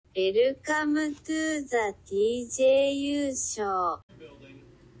Welcome to the TJU show.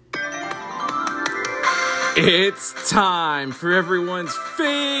 It's time for everyone's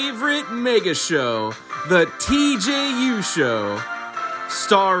favorite mega show, the TJU Show,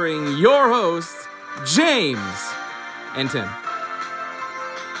 starring your hosts, James and Tim.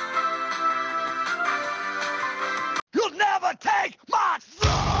 You'll never take my throne!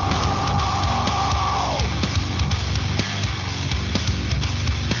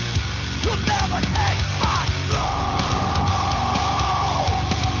 You'll never take my throne!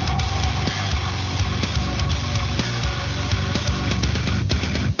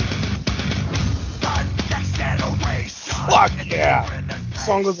 The next generation! Fuck yeah! The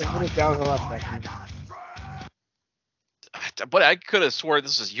song goes a little downhill after that. But I could have swore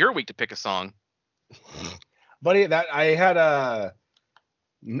this was your week to pick a song. Buddy, that I had a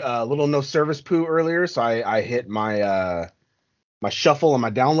little no service poo earlier, so I hit my my shuffle on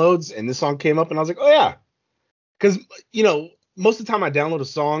my downloads, and this song came up, and I was like, oh yeah, because most of the time I download a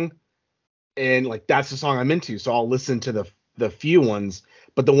song, and like that's the song I'm into, so I'll listen to the few ones,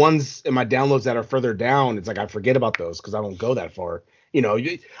 but the ones in my downloads that are further down, it's like I forget about those because I don't go that far.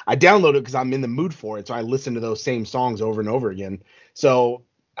 I download it because I'm in the mood for it, so I listen to those same songs over and over again. So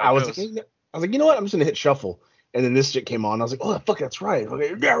I was like, you know what? I'm just gonna hit shuffle, and then this shit came on. I was like, oh fuck, that's right.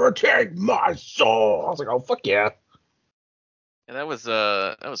 Okay, never take my soul. I was like, oh fuck yeah. Yeah, that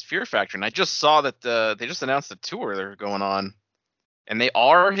was Fear Factor, and I just saw that they just announced a tour they're going on, and they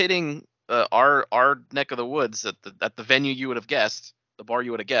are hitting our neck of the woods at the venue you would have guessed, the bar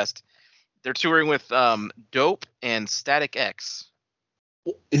you would have guessed. They're touring with Dope and Static X.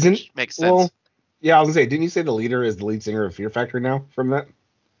 Makes sense. Well, yeah, I was gonna say, didn't you say the leader is the lead singer of Fear Factor now from that?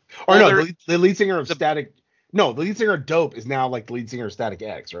 Or Well, no, the lead singer of Static. No, the lead singer of Dope is now like the lead singer of Static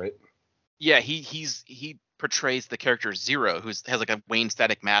X, right? Yeah, he portrays the character Zero, who has like a Wayne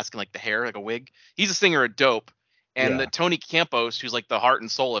Static mask and like the hair, like a wig. He's a singer of Dope, and Yeah. the Tony Campos, who's like the heart and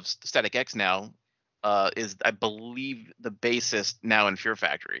soul of Static X now, is I believe the bassist now in Fear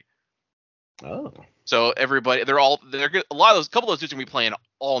Factory. Oh. So everybody, they're good. A lot of those, couple of those dudes are gonna be playing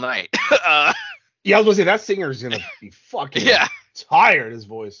all night. Yeah, I was gonna say that singer's gonna be fucking Yeah. tired. His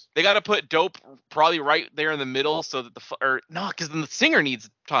voice. They got to put Dope probably right there in the middle, so that because then the singer needs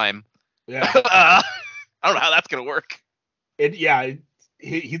time. Yeah. I don't know how that's gonna work. That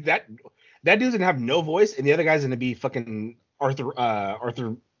dude's gonna have no voice, and the other guy's gonna be fucking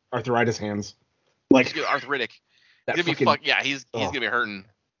arthritis hands. Like He's gonna be arthritic. that He's gonna fucking, be yeah, he's oh. gonna be hurting.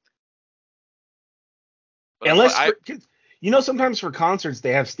 But Unless sometimes for concerts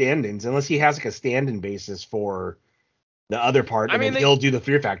they have stand-ins. Unless he has like a stand-in basis for the other part, and then he'll do the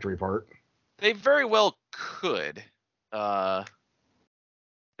Fear Factory part. They very well could. They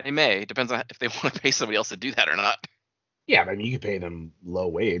may. Depends on if they want to pay somebody else to do that or not. Yeah, I mean, you could pay them low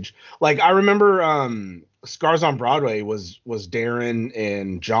wage. Like I remember, Scars on Broadway was Darren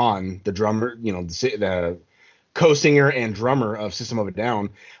and John, the drummer, the co-singer and drummer of System of a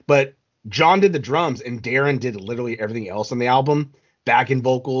Down. But John did the drums, and Darren did literally everything else on the album: backing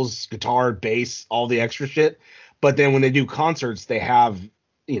vocals, guitar, bass, all the extra shit. But then when they do concerts, they have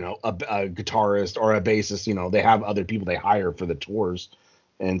a guitarist or a bassist. They have other people they hire for the tours,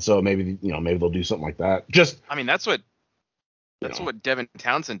 and so maybe they'll do something like that. I mean, that's what Devin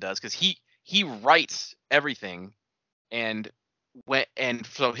Townsend does, because he writes everything, and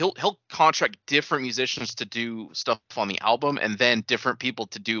so he'll contract different musicians to do stuff on the album, and then different people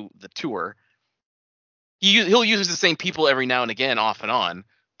to do the tour. He'll use the same people every now and again, off and on,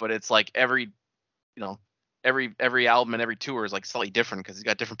 but it's like every album and every tour is like slightly different because he's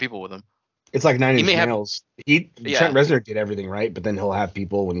got different people with him. It's like Nine Inch Nails. Trent Reznor did everything right, but then he'll have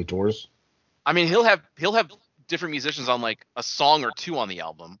people when he tours. I mean, he'll have different musicians on like a song or two on the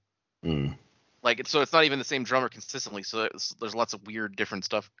album. Mm. Like, so it's not even the same drummer consistently. So there's lots of weird, different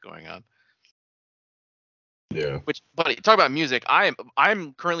stuff going on. Yeah. But talk about music.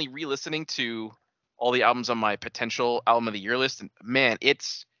 I'm currently re-listening to all the albums on my potential album of the year list, and man,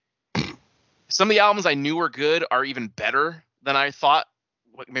 it's some of the albums I knew were good are even better than I thought.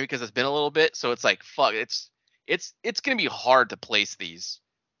 Maybe because it's been a little bit, so it's like fuck. It's gonna be hard to place these.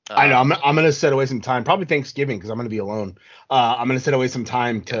 I know. I'm gonna set away some time, probably Thanksgiving, because I'm gonna be alone. I'm gonna set away some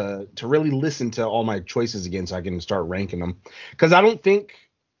time to really listen to all my choices again, so I can start ranking them. Because I don't think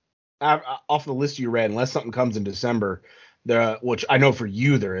off the list you read, unless something comes in December, which I know for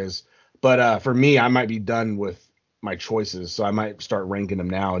you there is, but for me, I might be done with my choices, so I might start ranking them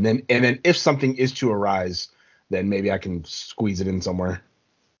now. And then if something is to arise, then maybe I can squeeze it in somewhere.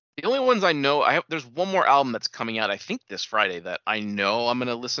 The only ones I know, there's one more album that's coming out, I think this Friday, that I know I'm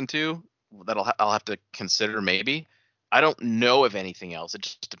gonna listen to. That I'll have to consider maybe. I don't know of anything else. It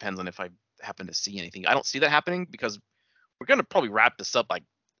just depends on if I happen to see anything. I don't see that happening because we're gonna probably wrap this up like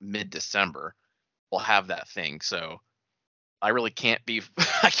mid-December. We'll have that thing, so I really can't be.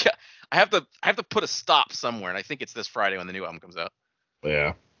 I have to put a stop somewhere, and I think it's this Friday when the new album comes out.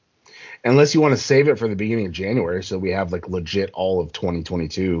 Yeah. Unless you want to save it for the beginning of January, so we have like legit all of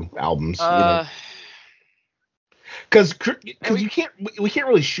 2022 albums. Because we can't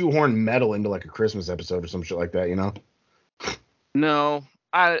really shoehorn metal into like a Christmas episode or some shit like that, you know? No,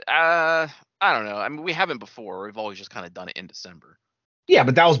 I don't know. I mean, we haven't before. We've always just kind of done it in December. Yeah,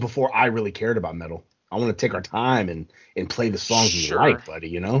 but that was before I really cared about metal. I want to take our time and play the songs we like, buddy,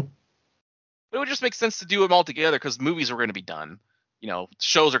 you know? But it would just make sense to do them all together because movies are going to be done. You know,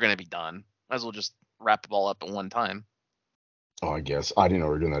 shows are going to be done. Might as well just wrap it all up at one time. Oh, I guess. I didn't know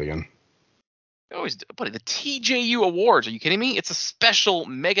we were doing that again. I always do. Buddy, the TJU Awards. Are you kidding me? It's a special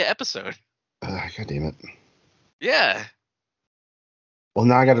mega episode. God damn it. Yeah. Well,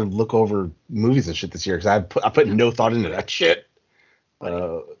 now I got to look over movies and shit this year because I put no thought into that shit.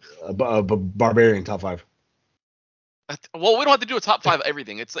 Barbarian top 5. Well, we don't have to do a top 5 of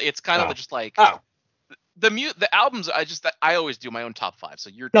everything. It's kind of just like the albums. I always do my own top 5. So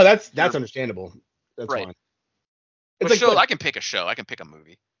that's understandable. That's right. Fine. It's like shows, I can pick a show. I can pick a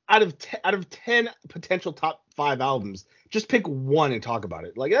movie. Out of 10 potential top 5 albums, just pick one and talk about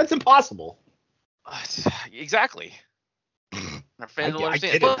it. Like that's impossible. Exactly. Our fans will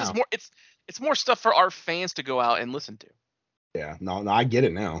understand. Plus, it's more stuff for our fans to go out and listen to. Yeah, no, I get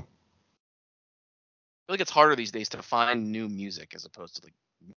it now. I feel like it's harder these days to find new music as opposed to like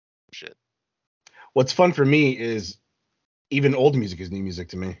shit. What's fun for me is even old music is new music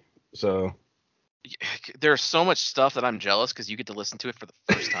to me. So there's so much stuff that I'm jealous because you get to listen to it for the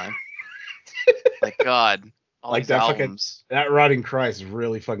first time. Like God, all like these that albums. That Rotting Christ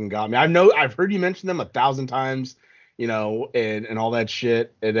really fucking got me. I've heard you mention them 1,000 times, you know, and all that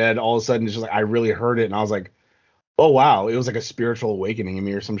shit, and then all of a sudden it's just like I really heard it, and I was like, oh wow, it was like a spiritual awakening in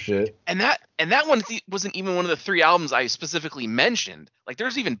me or some shit. And that one wasn't even one of the 3 albums I specifically mentioned. Like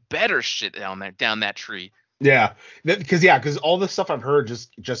there's even better shit down that tree. Yeah, because all the stuff I've heard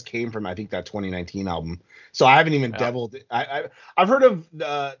just came from I think that 2019 album. So I haven't even dabbled. I've heard of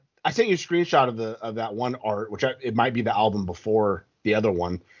I sent you a screenshot of that one art, which it might be the album before the other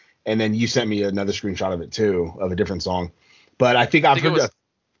one, and then you sent me another screenshot of it too of a different song. But I think I've heard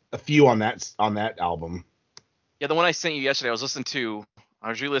a few on that album. Yeah, the one I sent you yesterday, I was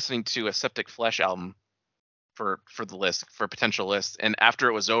re-listening to a Septic Flesh album for the list, for a potential list. And after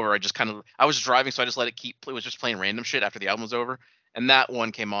it was over, I was driving, so I just let it it was just playing random shit after the album was over. And that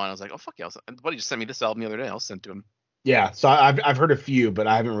one came on. I was like, oh, fuck yeah. Buddy just sent me this album the other day. I'll send it to him. Yeah, so I've heard a few, but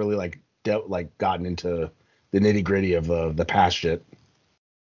I haven't really gotten into the nitty gritty of the past shit.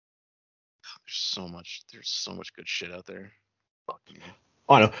 There's so much good shit out there. Fuck me.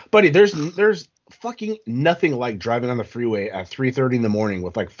 Oh no, buddy, there's fucking nothing like driving on the freeway at 3:30 in the morning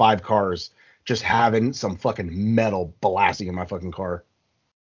with like 5 cars just having some fucking metal blasting in my fucking car.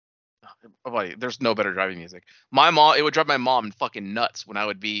 Oh, buddy, there's no better driving music. It would drive my mom fucking nuts when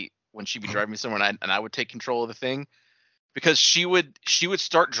she'd be driving me somewhere and I would take control of the thing because she would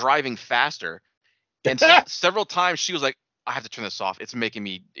start driving faster. And several times she was like, I have to turn this off. It's giving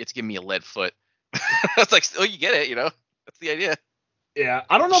me a lead foot. It's like, oh, you get it, you know? That's the idea. Yeah,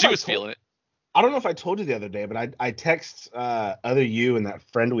 I don't know. She was feeling it. I don't know if I told you the other day, but I text other you and that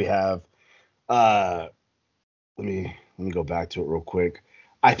friend we have. Let me go back to it real quick.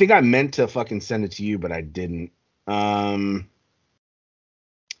 I think I meant to fucking send it to you, but I didn't. Wow,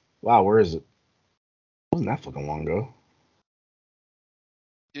 where is it? It wasn't that fucking long ago.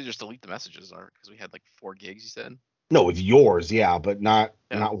 You just delete the messages, because we had like 4 gigs. You said. No, with yours, yeah, but not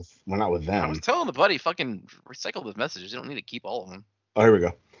with them. I was telling the buddy, fucking recycle those messages. You don't need to keep all of them. Oh, here we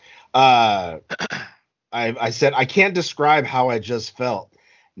go. I said I can't describe how I just felt.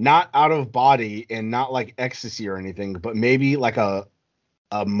 Not out of body and not like ecstasy or anything, but maybe like a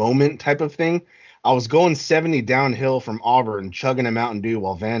moment type of thing. I was going 70 downhill from Auburn, chugging a Mountain Dew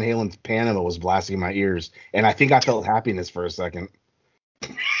while Van Halen's Panama was blasting in my ears, and I think I felt happiness for a second.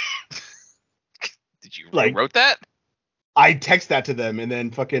 Did you wrote that? I text that to them, and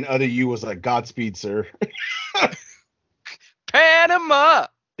then fucking other you was like, Godspeed, sir. Panama!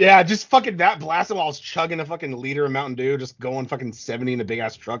 Yeah, just fucking that blasting while I was chugging a fucking liter of Mountain Dew, just going fucking 70 in a big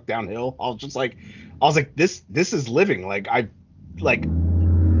ass truck downhill. I was like, this is living. Like, there's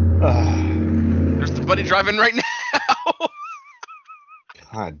the buddy driving right now.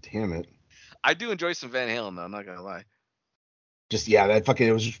 God damn it. I do enjoy some Van Halen, though, I'm not gonna lie. Just, yeah, it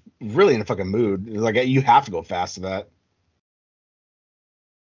was just really in a fucking mood. It was like, you have to go fast to that.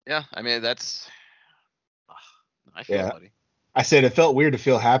 Yeah, I mean, that's I feel Yeah. it, buddy. I said it felt weird to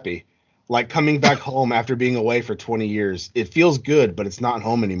feel happy. Like coming back home after being away for 20 years. It feels good, but it's not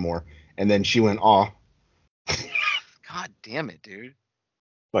home anymore. And then she went, aw, God damn it, dude.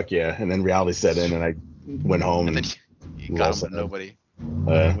 fuck yeah. And then reality set in and I went home. And then you got him lost with it. nobody.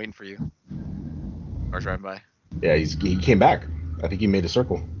 Uh, Waiting for you. Or driving by. yeah, he came back. I think he made a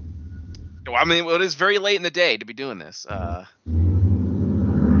circle. Well, I mean, well, it is very late in the day to be doing this.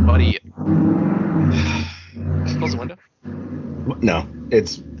 Buddy. Close the window. No,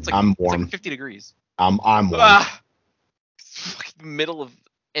 it's Like, I'm It's warm. like 50 degrees. I'm warm. It's fucking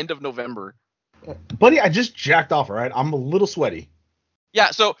end of November. Buddy, I just jacked off, all right? I'm a little sweaty.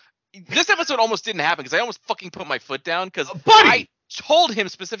 Yeah, so this episode almost didn't happen because I almost fucking put my foot down because Buddy! I told him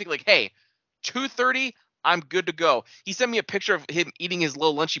specifically, like, hey, 2:30, I'm good to go. He sent me a picture of him eating his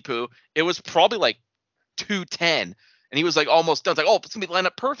little lunchy poo. It was probably like 2:10, and he was like almost done. It's like, oh, it's gonna be lined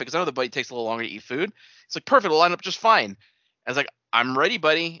up perfect because I know the buddy takes a little longer to eat food. It's like perfect, it'll line up just fine. I was like, I'm ready,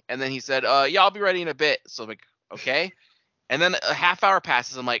 buddy. And then he said, yeah, I'll be ready in a bit. So I'm like, okay. And then a half hour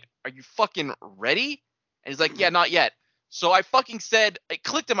passes. I'm like, are you fucking ready? And he's like, yeah, not yet. So I fucking said, it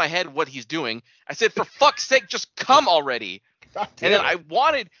clicked in my head what he's doing. I said, for fuck's sake, just come already. God And then damn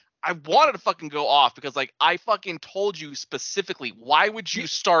it. I wanted to fucking go off because like I fucking told you specifically, why would you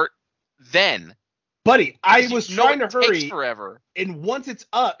start then? Buddy, I Because was you know trying to it takes hurry, forever. and once it's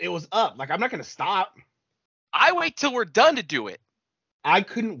up, it was up. Like, I'm not going to stop. I wait till we're done to do it. I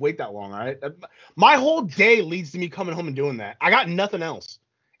couldn't wait that long, all right? My whole day leads to me coming home and doing that. I got nothing else.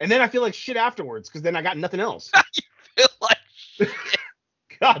 And then I feel like shit afterwards because then I got nothing else. Feel like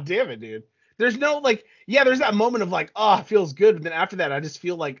God damn it, dude. There's no, like, yeah, there's that moment of like, oh, it feels good. But then after that, I just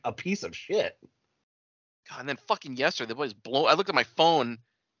feel like a piece of shit. God, and then fucking yesterday, the boys blow. I looked at my phone, and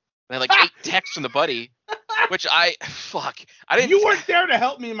I had like 8 texts from the buddy, which I didn't. You weren't there to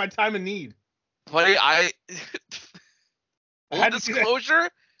help me in my time of need. Buddy, I full had to do that. disclosure,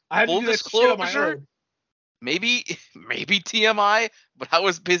 I had to full do that shit on my disclosure, own. maybe TMI, but I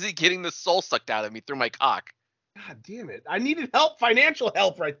was busy getting the soul sucked out of me through my cock. God damn it. I needed help, financial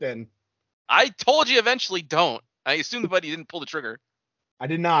help right then. I told you eventually don't. I assume the buddy didn't pull the trigger. I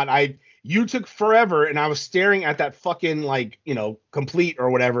did not. You took forever, and I was staring at that fucking, like, complete or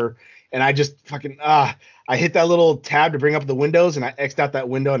whatever, and I just fucking, I hit that little tab to bring up the windows, and I X'd out that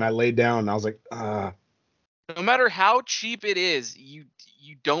window, and I laid down, and I was like, No matter how cheap it is, you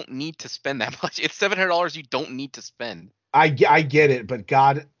don't need to spend that much. It's $700 you don't need to spend. I get it, but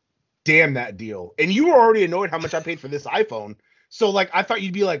god damn that deal. And you were already annoyed how much I paid for this iPhone, so, like, I thought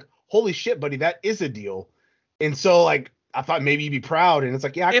you'd be like, holy shit, buddy, that is a deal. And so, like, I thought maybe you'd be proud, and it's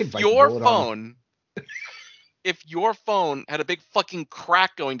like, yeah, I If could your roll it on. phone if your phone had a big fucking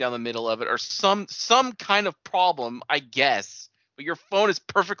crack going down the middle of it or some kind of problem, I guess, but your phone is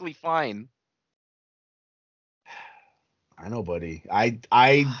perfectly fine. I know, buddy.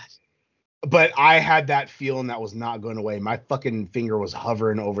 But I had that feeling that was not going away. My fucking finger was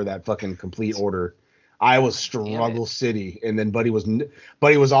hovering over that fucking complete order. I was struggle city, and then buddy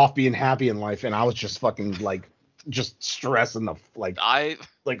was off being happy in life, and I was just fucking like just stressing the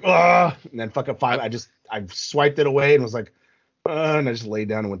and then fucking I swiped it away and was like, and I just laid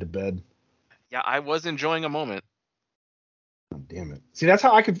down and went to bed. Yeah, I was enjoying a moment. Oh, damn it! See, that's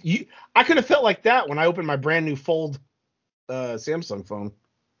how I could have felt like that when I opened my brand new Fold Samsung phone.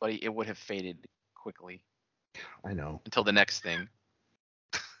 But it would have faded quickly. I know. Until the next thing.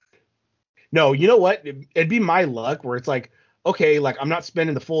 No, you know what? It'd be my luck where it's like, okay, like I'm not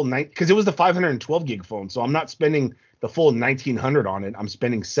spending the full because it was the 512 gig phone, so I'm not spending the full 1900 on it. I'm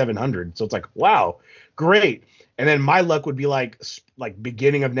spending 700, so it's like, wow, great. And then my luck would be like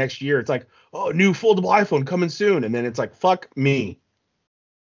beginning of next year. It's like, oh, new foldable iPhone coming soon, and then it's like, fuck me.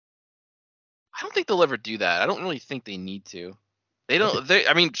 I don't think they'll ever do that. I don't really think they need to. They don't.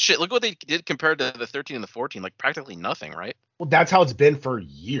 I mean, shit. Look what they did compared to the 13 and the 14. Like practically nothing, right? Well, that's how it's been for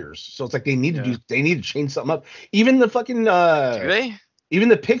years. So it's like they need to change something up. Even the fucking do they? Even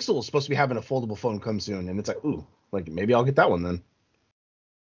the Pixel is supposed to be having a foldable phone come soon, and it's like, ooh, like maybe I'll get that one then.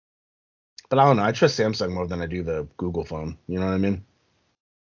 But I don't know. I trust Samsung more than I do the Google phone. You know what I mean?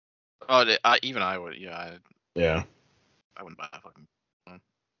 Oh, even I would. Yeah. Yeah. I wouldn't buy a fucking phone.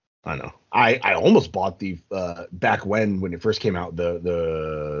 I know. I almost bought the back when it first came out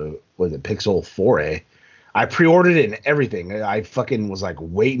the Pixel 4a. I pre-ordered it and everything. I fucking was like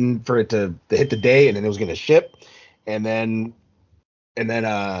waiting for it to hit the day, and then it was gonna ship, and then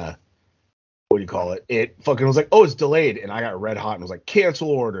what do you call it? It fucking was like, oh, it's delayed, and I got red hot and was like, cancel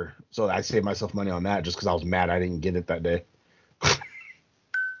order. So I saved myself money on that just because I was mad I didn't get it that day.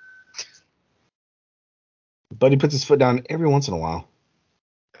 Buddy puts his foot down every once in a while.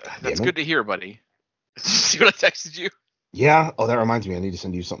 That's good to hear, buddy. See what I texted you? Yeah. Oh, that reminds me. I need to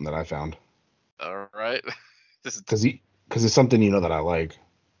send you something that I found. All right. This is Because it's something you know that I like.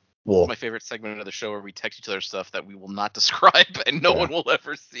 Well, my favorite segment of the show where we text each other stuff that we will not describe and no Yeah. one will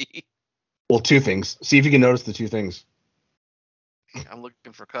ever see. well, two things. See if you can notice the two things. I'm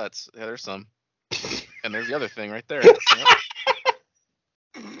looking for cuts. Yeah, there's some. And there's the other thing right there. Yep.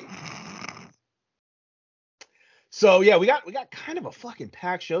 So yeah, we got kind of a fucking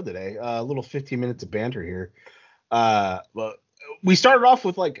packed show today. A little 15 minutes of banter here. But we started off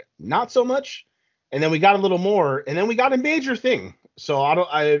with like not so much, and then we got a little more, and then we got a major thing. So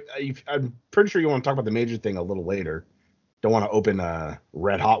I'm pretty sure you want to talk about the major thing a little later. Don't want to open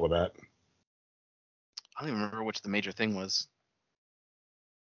red hot with that. I don't even remember which the major thing was.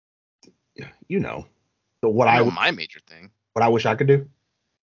 You know, but what I I know my major thing. what I wish I could do.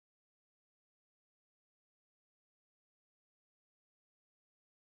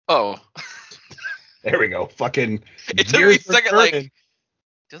 Oh. There we go. Fucking. It took me a gears were second, turning. like,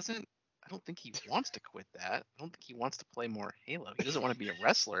 I don't think he wants to quit that. I don't think he wants to play more Halo. He doesn't want to be a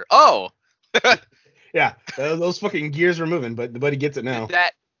wrestler. Oh! Yeah, those fucking gears were moving, but the buddy gets it now.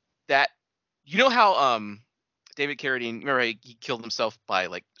 That you know how David Carradine, remember he killed himself by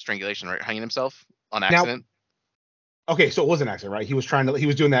like strangulation, right? Hanging himself on accident. Okay, so it was an accident, right? He was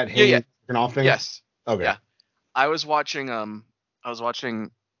doing that Yeah, hanging off thing. Yes. Okay. Yeah. I was watching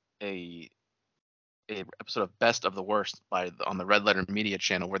a episode of Best of the Worst on the Red Letter Media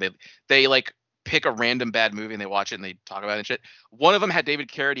channel where they like pick a random bad movie and they watch it and they talk about it and shit. One of them had David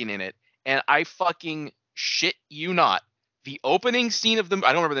Carradine in it, and I fucking shit you not, the opening scene of I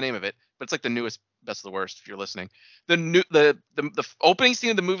don't remember the name of it, but it's like the newest Best of the Worst if you're listening. The opening scene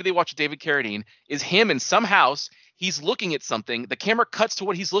of the movie they watch with David Carradine is him in some house. He's looking at something. The camera cuts to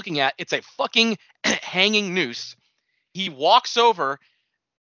what he's looking at. It's a fucking hanging noose. He walks over,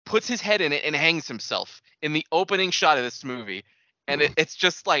 puts his head in it, and hangs himself in the opening shot of this movie. And it's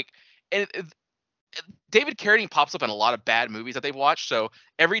just like, David Carradine pops up in a lot of bad movies that they've watched. So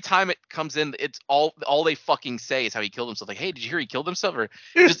every time it comes in, it's all they fucking say is how he killed himself. Like, hey, did you hear he killed himself? Or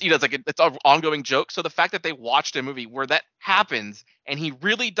just, it's like it's an ongoing joke. So the fact that they watched a movie where that happens and he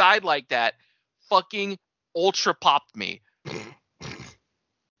really died like that, fucking ultra popped me.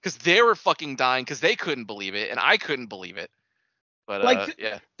 Because they were fucking dying because they couldn't believe it and I couldn't believe it. But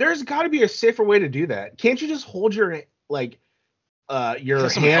yeah, there's got to be a safer way to do that. Can't you just hold your your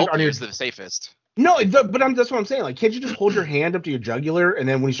hand on your is the safest. No, but that's what I'm saying. Like, can't you just hold your hand up to your jugular, and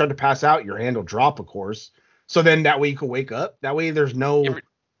then when you start to pass out, your hand will drop, of course. So then that way you can wake up. That way there's no. You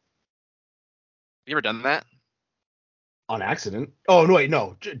ever done that? On accident? Oh no, wait,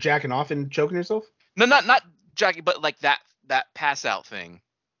 no, jacking off and choking yourself? No, not jacking, but like that pass out thing.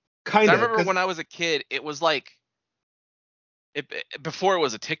 Kind of. I remember when I was a kid, it was like before it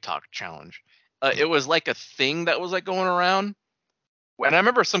was a TikTok challenge. It was like a thing that was like going around. And I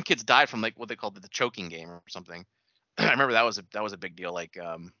remember some kids died from like what they called the choking game or something. I remember that was a big deal, like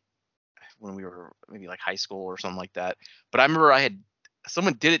when we were maybe like high school or something like that. But I remember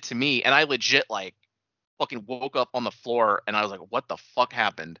someone did it to me, and I legit like fucking woke up on the floor, and I was like, "What the fuck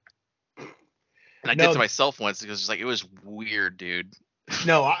happened?" And I did it to myself once because it was weird, dude.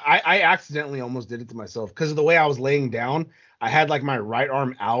 No, I accidentally almost did it to myself because of the way I was laying down. I had like my right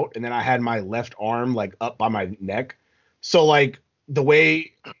arm out, and then I had my left arm like up by my neck. So like the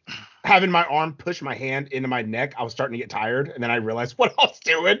way having my arm push my hand into my neck, I was starting to get tired, and then I realized what I was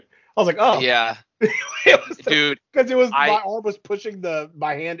doing. I was like, oh yeah, dude, because my arm was pushing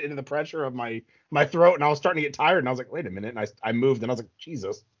my hand into the pressure of my throat, and I was starting to get tired, and I was like, wait a minute, and I moved, and I was like,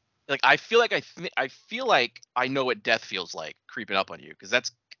 Jesus. Like I feel like I know what death feels like creeping up on you, because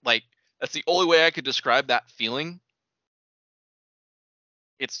that's the only way I could describe that feeling.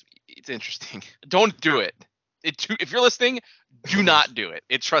 It's interesting. Don't do it. If you're listening, do not do it.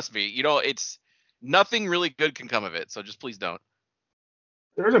 Trust me. It's nothing really good can come of it. So just please don't.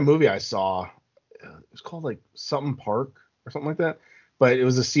 There was a movie I saw. It was called like something Park or something like that. But it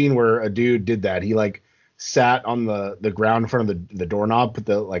was a scene where a dude did that. He like sat on the ground in front of the doorknob, put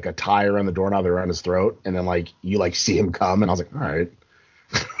like a tie around the doorknob around his throat, and then like you like see him come, and I was like, all right.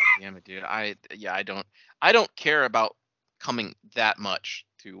 Damn it, dude. I don't care about coming that much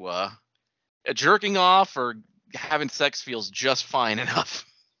to jerking off or having sex feels just fine enough.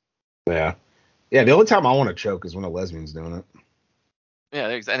 Yeah. The only time I want to choke is when a lesbian's doing it. Yeah,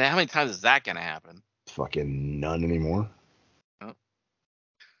 and how many times is that gonna happen? Fucking none anymore.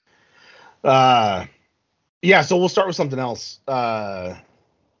 Oh. Yeah. So we'll start with something else. So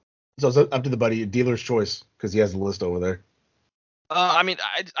it's up to the buddy, dealer's choice, because he has the list over there. I mean,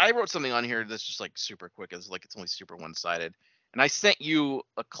 I wrote something on here that's just like super quick. It's like it's only super one-sided. And I sent you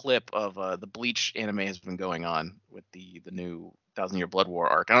a clip of the Bleach anime has been going on with the new Thousand Year Blood War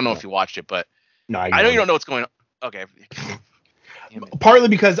arc. I don't know if you watched it, but No, I know you don't know what's going on. Okay. Damn it. Partly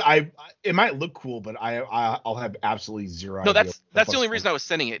because it might look cool, but I'll have absolutely zero. No, idea that's the only reason I was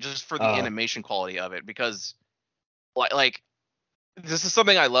sending it, just for the animation quality of it, because like this is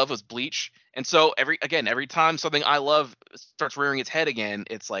something I love was Bleach, and so every time something I love starts rearing its head again,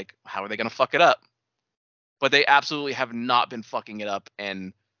 it's like, how are they gonna fuck it up? But they absolutely have not been fucking it up,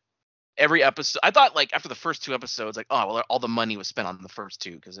 and every episode, I thought like after the first 2 episodes, like, oh well, all the money was spent on the first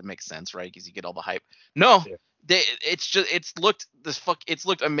 2 because it makes sense, right? Because you get all the hype. No. Yeah. It's looked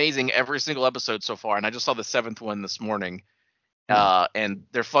amazing every single episode so far, and I just saw the 7th one this morning, and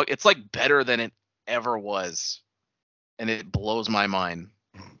it's like better than it ever was, and it blows my mind.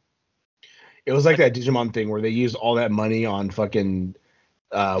 It was like that Digimon thing where they used all that money on fucking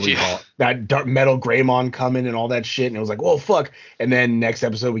what do you call it? That dark metal Greymon coming and all that shit, and it was like, whoa, fuck. And then next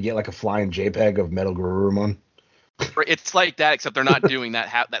episode we get like a flying JPEG of Metal Garurumon. It's like that, except they're not doing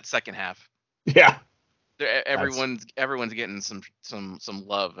that second half. Yeah. Everyone's getting some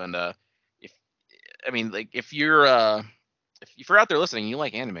love, and if you're out there listening, you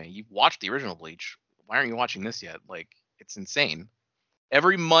like anime, you've watched the original Bleach, why aren't you watching this yet? Like, it's insane.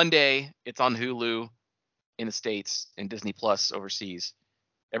 Every Monday it's on Hulu in the States and Disney Plus overseas.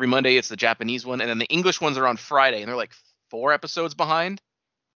 Every Monday it's the Japanese one, and then the English ones are on Friday, and they're like 4 episodes behind.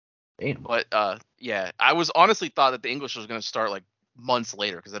 Damn. But yeah, I was honestly thought that the English was going to start like months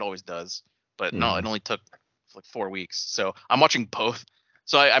later, because it always does. But no, it only took like 4 weeks. So I'm watching both.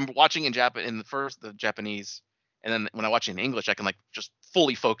 So I'm watching in the Japanese, and then when I watch it in English, I can like just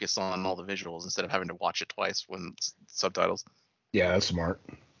fully focus on all the visuals instead of having to watch it twice when subtitles. Yeah, that's smart.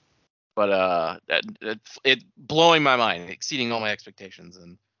 But it blowing my mind, exceeding all my expectations,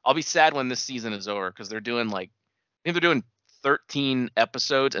 and I'll be sad when this season is over, because they're doing 13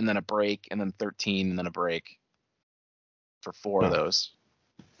 episodes and then a break, and then 13 and then a break for 4 of those.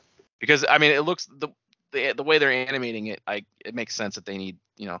 Because I mean, it looks the way they're animating it, it makes sense that they need,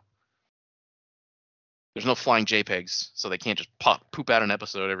 there's no flying JPEGs, so they can't just poop out an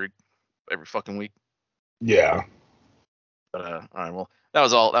episode every fucking week. Yeah. But all right, well, that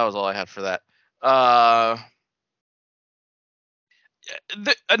was all I had for that.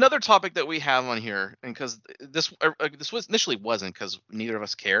 Another topic that we have on here, and because this was initially wasn't, because neither of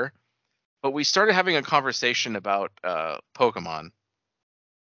us care, but we started having a conversation about Pokemon.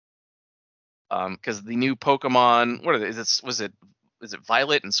 Because the new Pokemon, what are they? Is it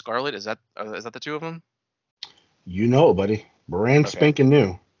Violet and Scarlet? Is that the 2 of them? You know, buddy, brand spanking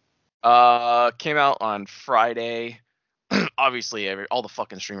new. Came out on Friday. Obviously, all the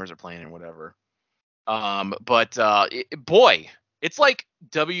fucking streamers are playing and whatever. But boy, it's like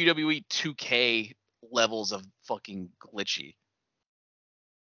WWE 2K levels of fucking glitchy.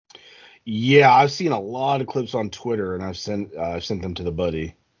 Yeah, I've seen a lot of clips on Twitter, and I've sent them to the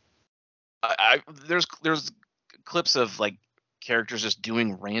buddy. There's clips of like characters just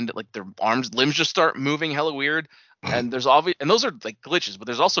doing random, like their limbs just start moving hella weird, and those are like glitches, but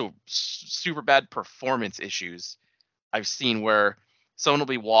there's also super bad performance issues I've seen where someone will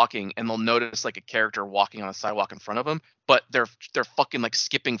be walking and they'll notice like a character walking on a sidewalk in front of them, but they're fucking like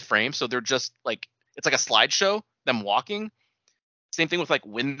skipping frames, so they're just like, it's like a slideshow, them walking. Same thing with like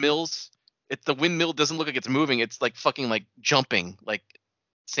windmills. The windmill doesn't look like it's moving, it's like fucking like jumping, like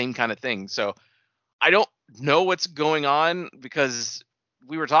same kind of thing. So I don't know what's going on, because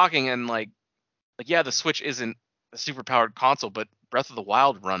we were talking and like yeah, the Switch isn't a super powered console, but Breath of the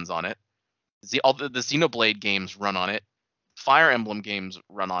Wild runs on it. All the Xenoblade games run on it. Fire Emblem games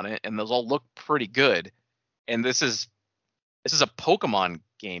run on it, and those all look pretty good. And this is a Pokemon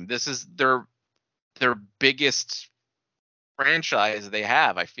game. This is their biggest franchise they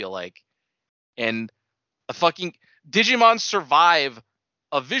have, I feel like. And a fucking Digimon Survive,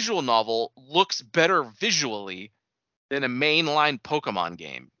 a visual novel, looks better visually than a mainline Pokemon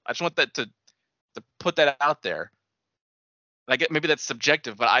game. I just want that to put that out there. I get, maybe that's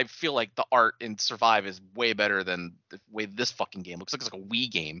subjective, but I feel like the art in Survive is way better than the way this fucking game looks. Like it's like a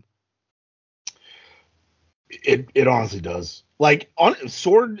Wii game. It honestly does. Like on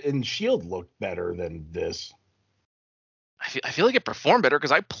Sword and Shield look better than this. I feel like it performed better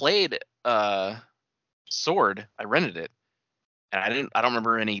because I played Sword. I rented it, and I don't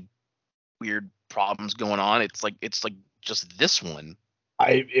remember any weird problems going on. It's like just this one.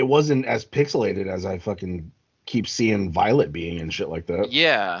 It wasn't as pixelated as I fucking keep seeing Violet being and shit like that.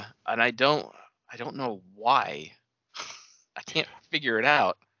 Yeah, and I don't know why. I can't figure it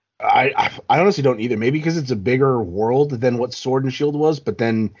out. I honestly don't either. Maybe because it's a bigger world than what Sword and Shield was, but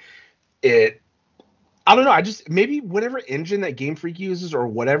then it I don't know. I just maybe whatever engine that Game Freak uses or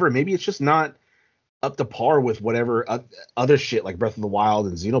whatever, maybe it's just not up to par with whatever other shit like Breath of the Wild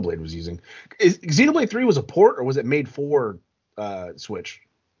and Xenoblade was using. Xenoblade 3 was a port or was it made for Switch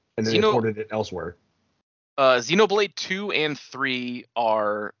and then they ported it elsewhere? Xenoblade 2 and 3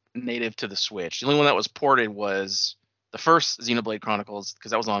 are native to the Switch. The only one that was ported was the first Xenoblade Chronicles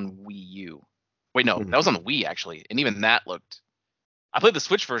because that was on Wii U. Wait, no, that was on the Wii actually, and even that looked. I played the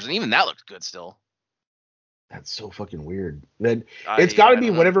Switch version, even that looked good still. That's so fucking weird. Then it's got to be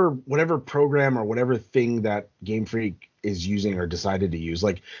whatever program or whatever thing that Game Freak is using or decided to use.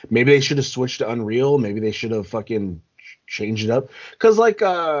 Like maybe they should have switched to Unreal. Maybe they should have fucking changed it up. Because like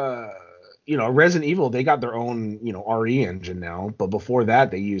Resident Evil, they got their own RE engine now. But before that,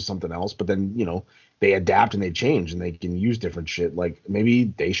 they used something else. But then they adapt and they change and they can use different shit. Like maybe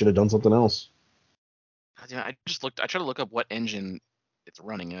they should have done something else. I tried to look up what engine it's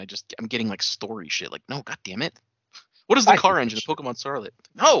running, and I'm getting like story shit. Like, no, god damn it. What is the car engine of Pokemon Scarlet?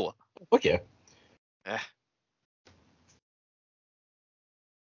 No. Fuck yeah.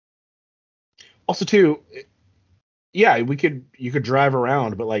 Also, too, yeah, you could drive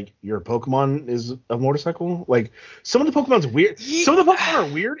around, but like your Pokemon is a motorcycle. Like some of the Pokemon's weird. Some of the Pokemon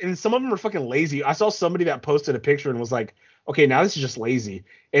are weird, and some of them are fucking lazy. I saw somebody that posted a picture and was like, "Okay, now this is just lazy,"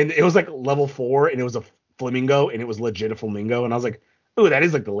 and it was like level 4, and it was a Flamingo, and it was legit a Flamingo, and I was like, "Ooh, that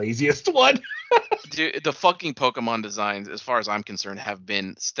is like the laziest one." Dude, the fucking Pokemon designs, as far as I'm concerned, have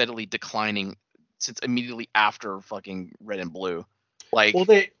been steadily declining since immediately after fucking Red and Blue. Like, well,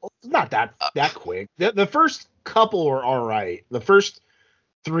 not that quick. The first couple were all right. The first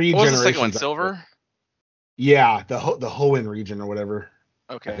 3 what generations. Was the second one Silver? Yeah, the Hoenn region or whatever.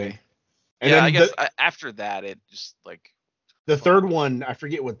 Okay. And yeah, I guess after that, it just like. The third one, I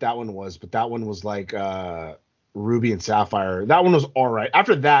forget what that one was, but that one was like Ruby and Sapphire. That one was all right.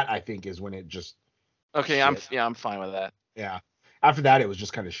 After that, I think is when it just. Okay, shit. I'm fine with that. Yeah. After that, it was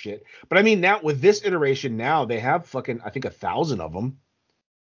just kind of shit. But I mean, now with this iteration, now they have fucking, I think 1,000 of them.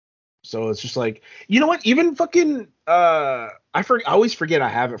 So it's just like, you know what? Even fucking, I always forget I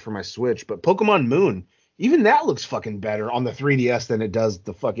have it for my Switch, but Pokemon Moon, even that looks fucking better on the 3DS than it does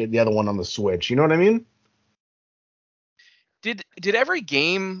the other one on the Switch. You know what I mean? Did every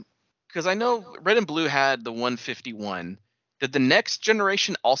game? Because I know Red and Blue had the 151. Did the next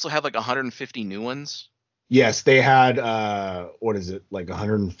generation also have like 150 new ones? Yes, they had what is it, like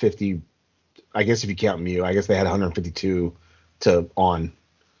 150? I guess if you count Mew, I guess they had 152 on.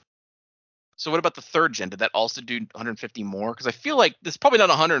 So what about the third gen? Did that also do 150 more? Because I feel like there's probably not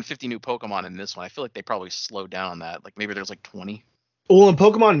 150 new Pokemon in this one. I feel like they probably slowed down on that. Like maybe there's like 20. Well, in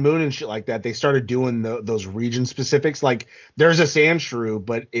Pokemon Moon and shit like that, they started doing those region specifics. Like there's a Sandshrew,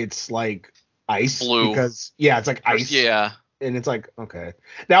 but it's like ice. Blue. Because it's like ice. Yeah. And it's like, okay,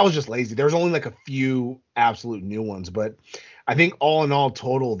 that was just lazy. There was only like a few absolute new ones, but I think all in all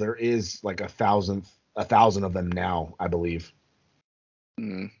total, there is like 1,000 of them now, I believe.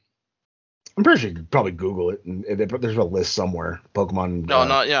 Mm. I'm pretty sure you could probably Google it, and there's a list somewhere. Pokemon. No,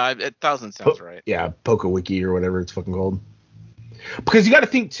 1,000 sounds right. Yeah, PokeWiki or whatever it's fucking called. Because you got to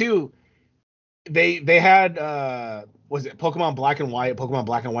think too. They had was it Pokemon Black and White, Pokemon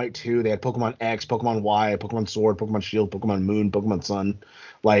Black and White 2, they had Pokemon X, Pokemon Y, Pokemon Sword, Pokemon Shield, Pokemon Moon, Pokemon Sun.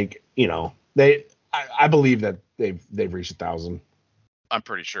 Like, I believe that they've reached 1,000. I'm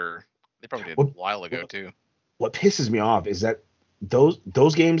pretty sure. They probably did a while ago too. What pisses me off is that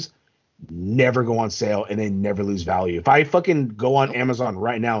those games never go on sale and they never lose value. If I fucking go on Amazon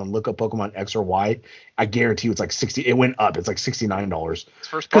right now and look up Pokemon X or Y, I guarantee you it's like 60. It went up. It's like $69. It's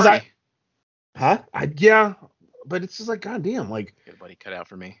first party. Yeah. But it's just like, goddamn, like. Get a buddy cut out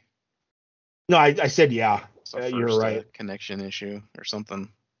for me. No, I said yeah. You're right. Connection issue or something.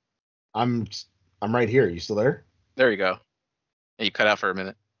 I'm right here. You still there? There you go. Yeah, you cut out for a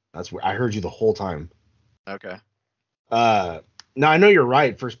minute. That's where I heard you the whole time. Okay. Now I know you're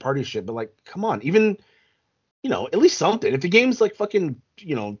right, first party shit, but like, come on, even at least something. If the game's like fucking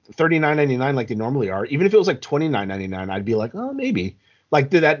 $39.99 like they normally are, even if it was like $29.99, I'd be like, oh, maybe. Like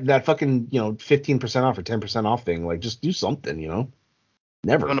that fucking 15% off or 10% off thing. Like just do something,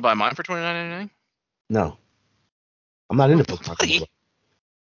 Never. You want to buy mine for $29.99? No, I'm not into Pokemon.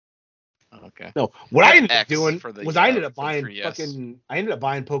 Okay. No, what I ended up doing was I ended up buying 3DS. I ended up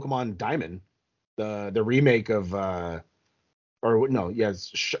buying Pokemon Diamond, the remake of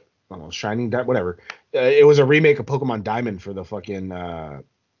Shining Diamond, whatever. It was a remake of Pokemon Diamond for the fucking the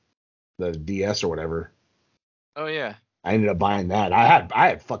DS or whatever. Oh yeah. I ended up buying that. I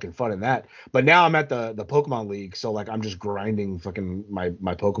had fucking fun in that. But now I'm at the Pokemon League, so like I'm just grinding fucking my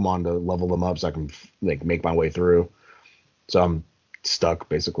Pokemon to level them up so I can like make my way through. So I'm stuck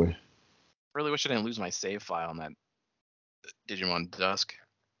basically. Really wish I didn't lose my save file on that Digimon Dusk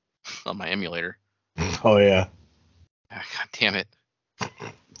on my emulator. Oh yeah, God damn it.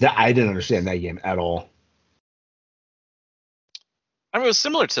 I didn't understand that game at all. I mean, it was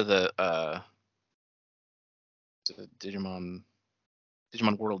similar to the Digimon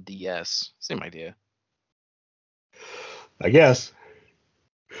World DS. Same idea. I guess.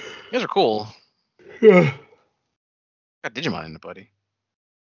 You guys are cool. Yeah. Got Digimon in it, buddy.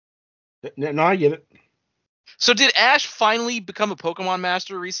 No, I get it. So did Ash finally become a Pokemon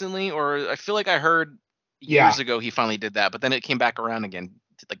master recently, or I feel like I heard Yeah. years ago he finally did that, but then it came back around again,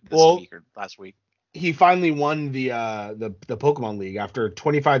 like this Well, week or last week. He finally won the Pokemon League after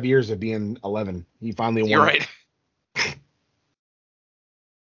 25 years of being 11. He finally won. You're right.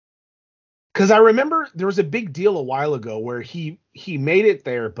 Because I remember there was a big deal a while ago where he made it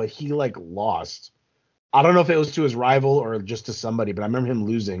there, but he like lost. I don't know if it was to his rival or just to somebody, but I remember him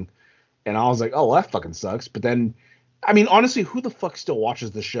losing, and I was like, oh, well, that fucking sucks. But then, I mean, honestly, who the fuck still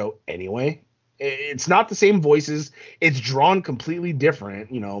watches the show anyway? It's not the same voices. It's drawn completely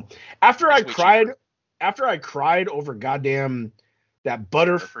different, you know. After I cried over goddamn that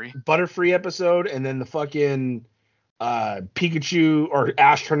Butterfree episode, and then the fucking Pikachu or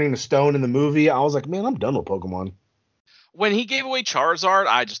Ash turning to stone in the movie, I was like, man, I'm done with Pokemon. When he gave away Charizard,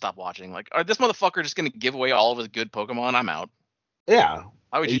 I just stopped watching. Like, are this motherfucker just gonna give away all of his good Pokemon? I'm out. Yeah.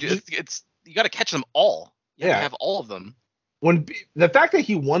 Why would you do it? It's you got to catch them all. You have to have all of them. When the fact that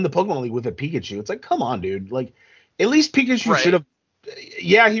he won the Pokemon League with a Pikachu, it's like, come on, dude. Like, at least Pikachu should have.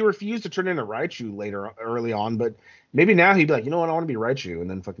 Yeah, he refused to turn into Raichu early on, but maybe now he'd be like, you know what, I want to be Raichu, and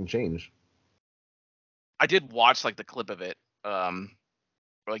then fucking change. I did watch like the clip of it,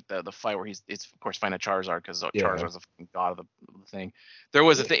 like the fight where it's of course fighting a Charizard because Charizard's a fucking god of the thing. There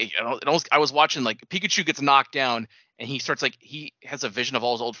was a thing. I was watching like Pikachu gets knocked down and he starts like he has a vision of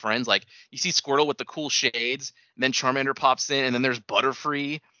all his old friends. Like you see Squirtle with the cool shades, and then Charmander pops in, and then there's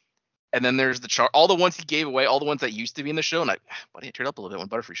Butterfree, and then there's all the ones he gave away, all the ones that used to be in the show. And buddy, I teared up a little bit when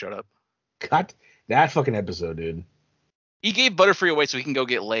Butterfree showed up. God, that fucking episode, dude. He gave Butterfree away so he can go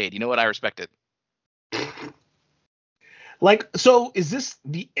get laid. You know what? I respect it. Like, so is this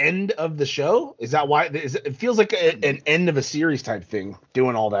the end of the show? Is that why? It feels like an end of a series type thing,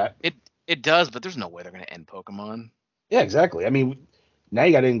 doing all that. It does, but there's no way they're gonna end Pokemon. Yeah, exactly. I mean, now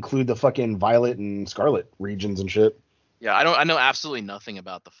you got to include the fucking Violet and Scarlet regions and shit. Yeah, I know absolutely nothing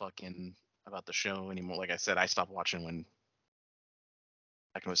about the show anymore. Like I said, I stopped watching when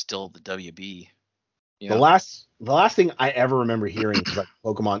it was still the WB. The last thing I ever remember hearing was like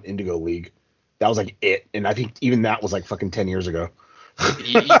Pokemon Indigo League. That was like it, and I think even that was like fucking 10 years ago.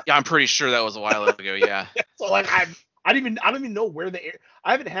 Yeah, I'm pretty sure that was a while ago. Yeah. So like I don't even know where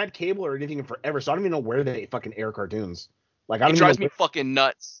I haven't had cable or anything in forever, so I don't even know where they fucking air cartoons. Like It drives me fucking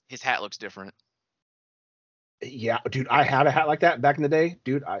nuts. His hat looks different. Yeah, dude, I had a hat like that back in the day,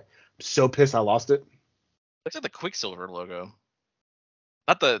 dude. I'm so pissed I lost it. Looks like the Quicksilver logo.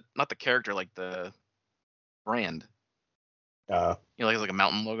 Not the character, like the brand. Like a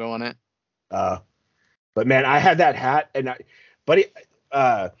mountain logo on it. But man, I had that hat, and at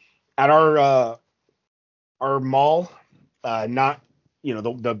our mall, not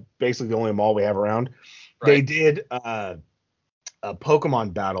the basically the only mall we have around. Right. They did a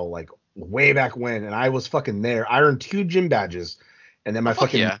Pokemon battle like way back when, and I was fucking there. I earned 2 gym badges, and then my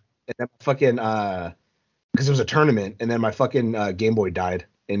because it was a tournament, and then my fucking Game Boy died,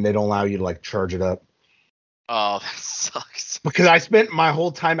 and they don't allow you to like charge it up. Oh, that sucks. Because I spent my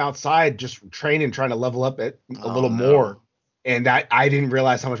whole time outside just training, trying to level up it a little more, and I didn't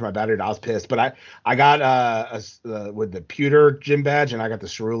realize how much my battery died. I was pissed, but I got with the pewter gym badge, and I got the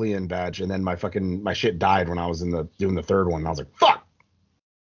cerulean badge, and then my shit died when I was doing the third one. And I was like, fuck.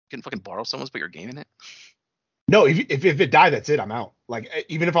 Couldn't fucking borrow someone's, put your game in it. No, if it died, that's it. I'm out. Like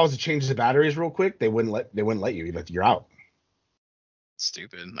even if I was to change the batteries real quick, they wouldn't let you. You're out.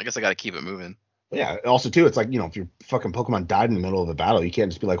 Stupid. I guess I got to keep it moving. Yeah. Also, too, it's like, if your fucking Pokemon died in the middle of a battle, you can't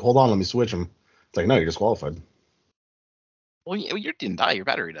just be like, hold on, let me switch them. It's like, no, you're disqualified. Well, you didn't die. Your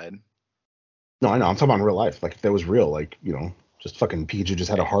battery died. No, I know. I'm talking about in real life. Like, if that was real, like, just fucking Pikachu just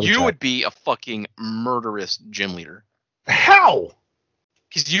had a heart attack. You would be a fucking murderous gym leader. How?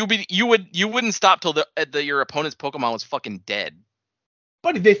 Because you wouldn't stop till your opponent's Pokemon was fucking dead.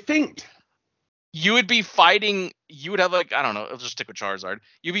 Buddy, they think. You would be fighting. You would have like, I don't know. I'll just stick with Charizard.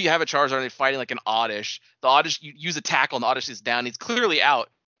 Have a Charizard and fighting like an Oddish. The Oddish, you use a tackle and the Oddish is down. He's clearly out.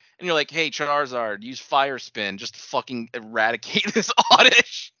 And you're like, hey, Charizard, use Fire Spin. Just fucking eradicate this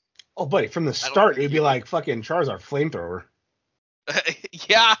Oddish. Oh, buddy, from the start, it'd be like fucking Charizard Flamethrower.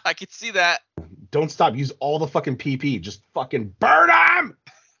 Yeah, I could see that. Don't stop. Use all the fucking PP. Just fucking burn him.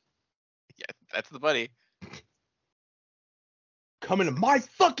 Yeah, That's the buddy. Come into my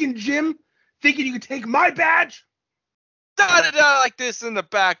fucking gym, thinking you can take my badge? Da da da like this in the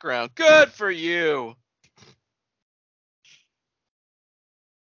background. Good for you.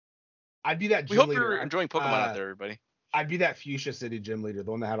 I'd be that We gym hope leader. you're enjoying Pokemon out there, everybody. I'd be that Fuchsia City gym leader,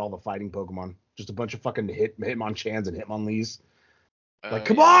 the one that had all the fighting Pokemon. Just a bunch of fucking Hitmonchans and Hitmonlees. Like,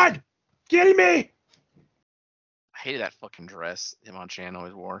 come on! Get me! I hated that fucking dress Hitmonchan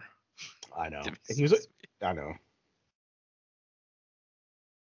always wore. I know. To be And he was, I know.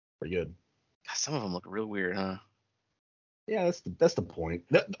 Pretty good. God, some of them look real weird, huh? Yeah, that's the point.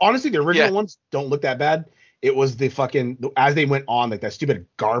 Honestly, the original ones don't look that bad. It was the fucking, as they went on, like that stupid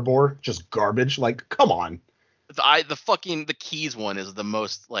Garbor, just garbage. Like, come on. The keys one is the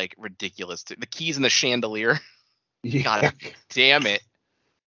most like ridiculous. The keys and the chandelier. Yeah. God damn it.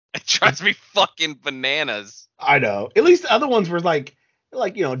 It drives me fucking bananas. I know. At least the other ones were like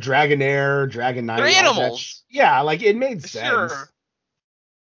Dragonair, Dragonite. They're animals. Yeah, like it made sense. Sure.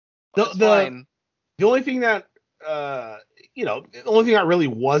 The only thing that the only thing that really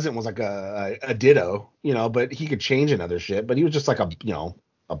wasn't was like a Ditto, but he could change and other shit. But he was just like a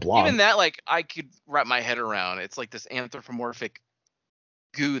blob. Even that, like, I could wrap my head around. It's like this anthropomorphic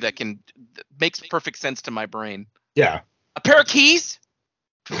goo that makes perfect sense to my brain. Yeah. A pair of keys?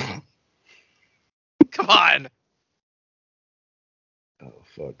 Come on. Oh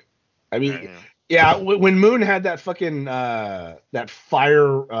fuck. I mean, yeah. When Moon had that fucking that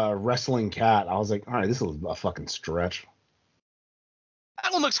fire wrestling cat, I was like, all right, this is a fucking stretch.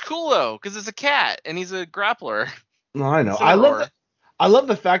 That one looks cool though, because it's a cat and he's a grappler. No, I know. I love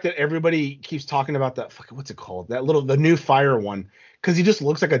the fact that everybody keeps talking about that fucking, what's it called? The new fire one, because he just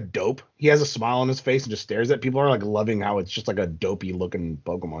looks like a dope. He has a smile on his face and just stares at people. Are like loving how it's just like a dopey looking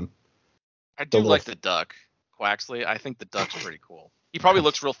Pokemon. I do like the duck, Quaxley. I think the duck's pretty cool. He probably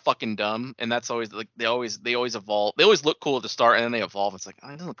looks real fucking dumb, and that's always like they always evolve. They always look cool at the start, and then they evolve. It's like, oh,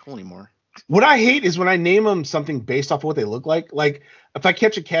 it doesn't look cool anymore. What I hate is when I name them something based off of what they look like. Like if I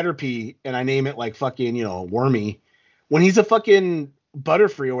catch a Caterpie and I name it like fucking Wormy, when he's a fucking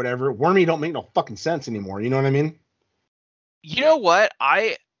Butterfree or whatever, Wormy don't make no fucking sense anymore. You know what I mean? You know what?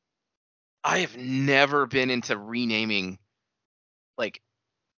 I have never been into renaming like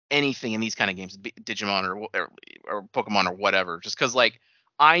anything in these kind of games, Digimon or Pokemon or whatever, just because like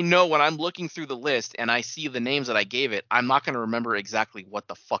I know when I'm looking through the list and I see the names that I gave it, I'm not going to remember exactly what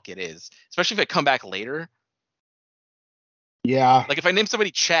the fuck it is, especially if it come back later. Yeah. Like if I name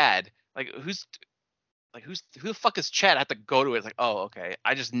somebody Chad, who the fuck is Chad? I have to go to it. It's like, oh, okay.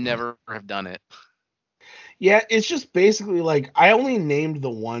 I just never have done it. Yeah, it's just basically like I only named the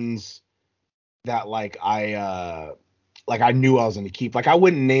ones that like I knew I was gonna keep. Like I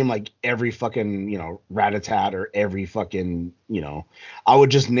wouldn't name like every fucking Rattata or every fucking I would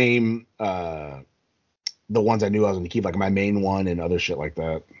just name the ones I knew I was gonna keep, like my main one and other shit like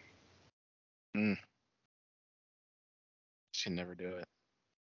that. Should never do it.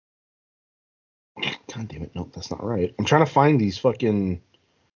 God damn it! Nope, that's not right. I'm trying to find these fucking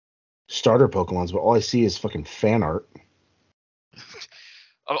starter Pokemons, but all I see is fucking fan art.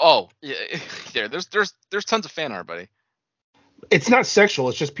 Oh, yeah. There's tons of fan art, buddy. It's not sexual.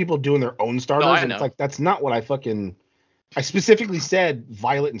 It's just people doing their own starters. No, I and know. It's like that's not what I specifically said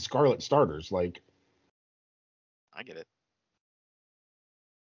Violet and Scarlet starters. Like I get it.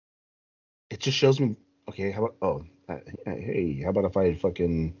 It just shows me. Okay, how about hey, how about if I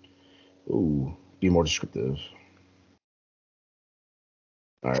fucking be more descriptive?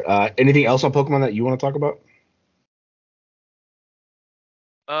 All right. Anything else on Pokemon that you want to talk about?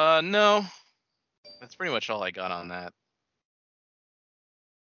 No. That's pretty much all I got on that.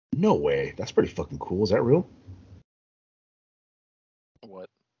 No way. That's pretty fucking cool. Is that real? What?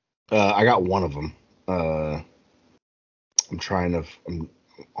 I got one of them. I'm trying to.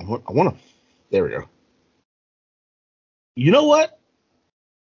 I want to. There we go. You know what?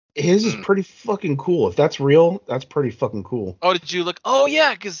 His is pretty fucking cool. If that's real, that's pretty fucking cool. Oh, did you look? Oh,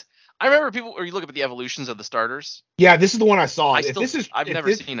 yeah, because I remember people. Or you look at the evolutions of the starters. Yeah, this is the one I saw. I've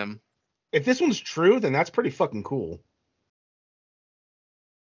never seen him. If this one's true, then that's pretty fucking cool.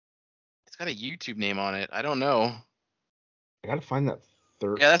 It's got a YouTube name on it. I don't know. I gotta find that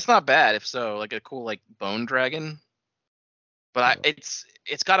third. Yeah, that's not bad. If so, like a cool like bone dragon. But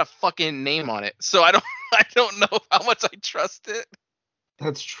it's got a fucking name on it, so I don't know how much I trust it.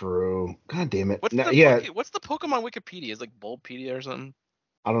 That's true. God damn it. What's the Pokemon Wikipedia? Is like Bulbapedia or something?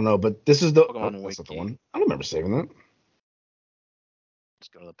 I don't know, but this is the Pokemon that's not the Wiki. one. I don't remember saving that.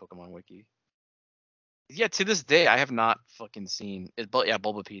 Just go to the Pokemon Wiki. Yeah, to this day I have not fucking seen it. But yeah,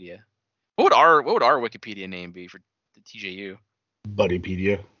 Bulbapedia. What would our Wikipedia name be for the TJU?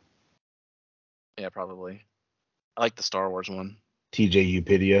 Buddypedia. Yeah, probably. I like the Star Wars one.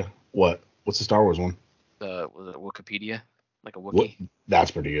 TJUpedia. What? What's the Star Wars one? Was it Wikipedia, like a What? Wookiee.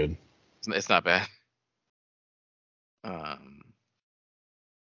 That's pretty good. It's not bad.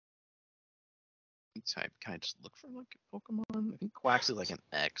 Can I just look for like a Pokemon? I think Quaxly like an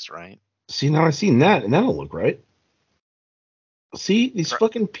X, right? See, now I've seen that, and that'll look right. See, these Right.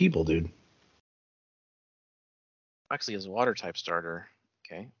 fucking people, dude. Quaxly is a water type starter.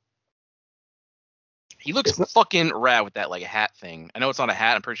 Okay. He looks It's not- fucking rad with that like hat thing. I know it's not a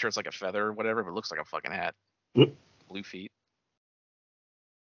hat. I'm pretty sure it's like a feather or whatever, but it looks like a fucking hat. Oop. Blue feet.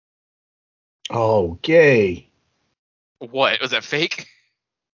 Oh, gay. What? Was that fake?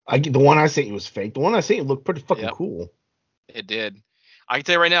 The one I sent you was fake. The one I sent you looked pretty fucking Yep. cool. It did. I can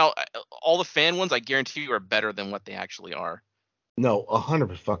tell you right now, all the fan ones, I guarantee you, are better than what they actually are. No,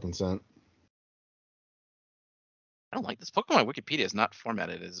 100%. I don't like this. Pokemon Wikipedia is not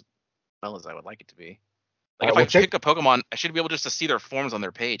formatted as well as I would like it to be. Like Alright, if well, I check- pick a Pokemon, I should be able just to see their forms on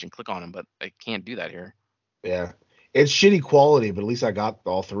their page and click on them, but I can't do that here. Yeah. It's shitty quality, but at least I got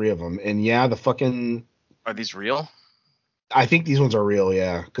all three of them. And yeah, the fucking... Are these real? I think these ones are real,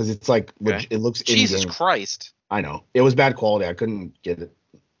 yeah. Because it's like... Okay. It looks Jesus in-game. Christ. I know. It was bad quality. I couldn't get it.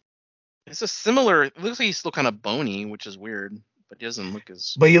 It's a similar. It looks like he's still kind of bony, which is weird, but he doesn't look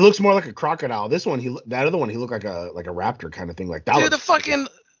as. But he looks more like a crocodile. This one, that other one, he looked like a raptor kind of thing. Like that. Dude, looks-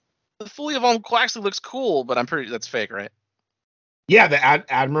 the fully evolved Quaxly looks cool, but I'm pretty. That's fake, right? Yeah, the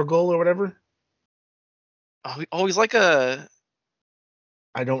Admiral or whatever. Oh, he's like a.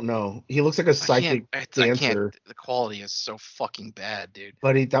 I don't know. He looks like a psychic I dancer. can't. The quality is so fucking bad, dude.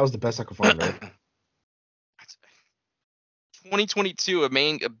 But that was the best I could find, right? 2022, a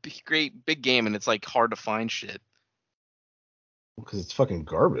great big game, and it's like hard to find shit. Because it's fucking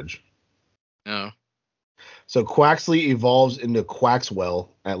garbage. No. So Quaxly evolves into Quaxwell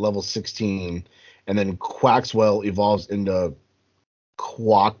at level 16, and then Quaxwell evolves into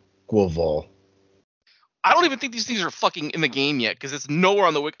Quaquaval. I don't even think these things are fucking in the game yet, because it's nowhere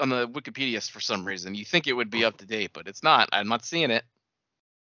on the Wikipedia for some reason. You think it would be up to date, but it's not. I'm not seeing it.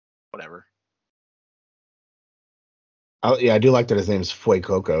 Whatever. Yeah, I do like that his name is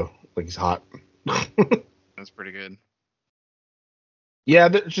Fuecoco. Like he's hot. That's pretty good. Yeah,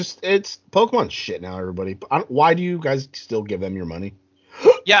 it's Pokemon shit now, everybody. Why do you guys still give them your money?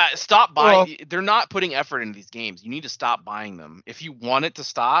 Yeah, stop buying. They're not putting effort into these games. You need to stop buying them. If you want it to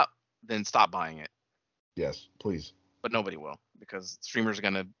stop, then stop buying it. Yes, please. But nobody will, because streamers are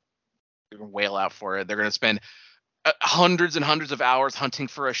gonna wail out for it. They're gonna spend hundreds and hundreds of hours hunting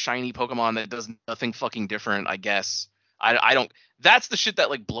for a shiny Pokemon that does nothing fucking different. I guess I don't. That's the shit that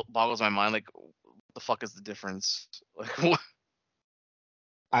like boggles my mind. Like, what the fuck is the difference? Like, what?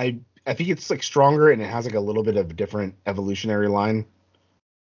 I think it's like stronger and it has like a little bit of a different evolutionary line.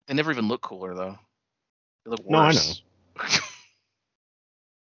 They never even look cooler though. They look No, I worse.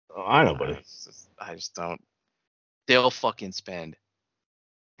 I know, buddy. I just don't. They'll fucking spend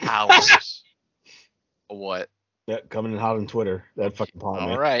hours. What? Yeah, coming in hot on Twitter. That fucking pot, All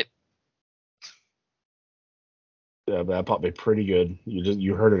man. right. Yeah, that pot be pretty good.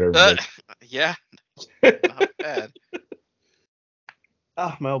 You heard it, everybody. Yeah. Not bad.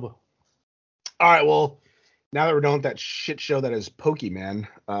 Ah, my elbow. All right, well, now that we're done with that shit show that is Pokemon,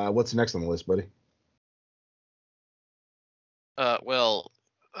 what's next on the list, buddy? Well.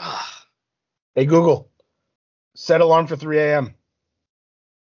 Hey, Google, set alarm for 3 a.m.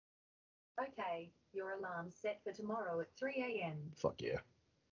 Okay, your alarm's set for tomorrow at 3 a.m. Fuck yeah.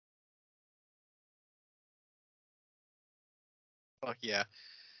 Fuck yeah.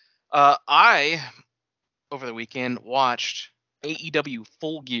 I over the weekend watched AEW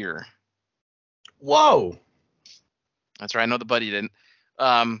Full Gear. Whoa. That's right. I know the buddy didn't.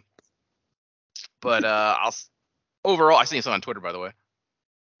 But overall, I seen this on Twitter, by the way.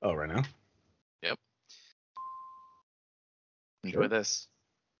 Oh, right now? Yep. Enjoy Sure. this.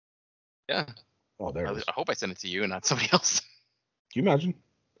 Yeah. Oh, there it is. I hope I sent it to you and not somebody else. Can you imagine?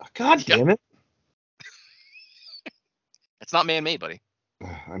 Oh, God Yeah. damn it. It's not man-made, buddy.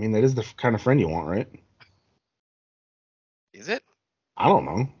 I mean, that is the kind of friend you want, right? Is it? I don't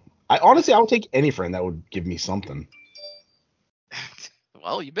know. I would take any friend that would give me something.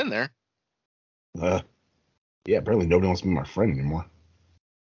 Well, you've been there. Yeah, apparently nobody wants to be my friend anymore.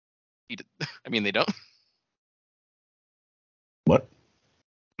 I mean, they don't. What?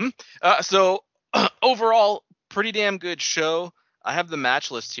 So overall, pretty damn good show. I have the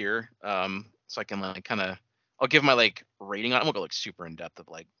match list here, so I can like kind of. I'll give my like rating on. I won't go like super in depth of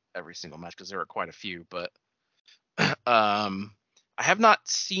like every single match because there are quite a few, but I have not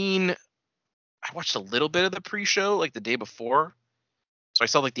seen. I watched a little bit of the pre-show like the day before, So I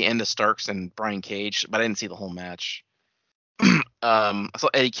saw like the end of Starks and Brian Cage, but I didn't see the whole match. I saw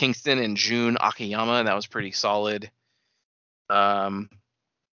Eddie Kingston and Jun Akiyama, and that was pretty solid. Okay,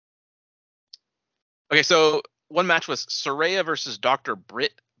 so one match was Saraya versus Dr.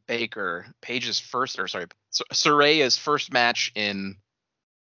 Britt Baker, Saraya's first match in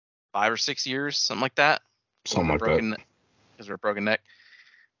 5 or 6 years, something like that. Something like that. Because of a broken neck.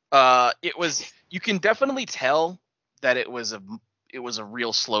 It was. You can definitely tell that it was a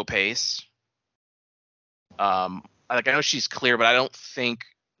real slow pace. I know she's clear, but I don't think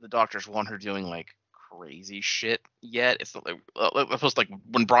the doctors want her doing like crazy shit yet. It's not like supposed like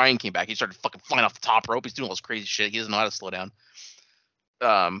when Brian came back, he started fucking flying off the top rope. He's doing all this crazy shit. He doesn't know how to slow down.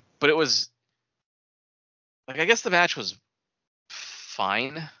 But it was like, I guess the match was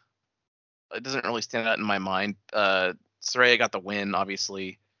fine. It doesn't really stand out in my mind. Saraya got the win,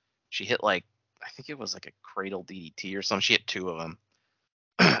 obviously. She hit like, I think it was like a cradle DDT or something. She hit 2 of them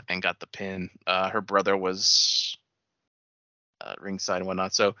and got the pin. Her brother was ringside and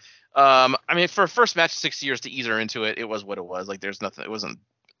whatnot. So, I mean, for a first match in 6 years, to ease her into it, it was what it was. Like, there's nothing. It wasn't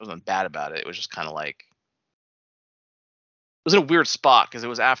bad about it. It was just kind of like, it was in a weird spot because it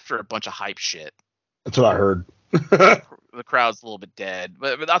was after a bunch of hype shit. That's what I heard. The crowd's a little bit dead,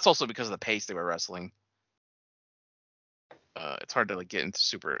 but that's also because of the pace they were wrestling. It's hard to like get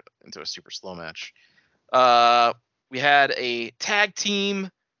into a super slow match. We had a tag team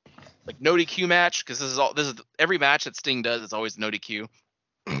like no DQ match, because this is every match that Sting does. It's always no DQ.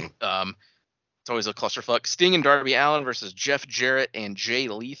 It's always a clusterfuck. Sting and Darby Allin versus Jeff Jarrett and Jay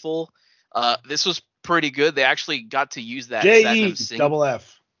Lethal. This was pretty good. They actually got to use that J-E double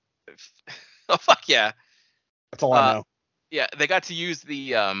F. Oh fuck yeah! That's all I know. Yeah, they got to use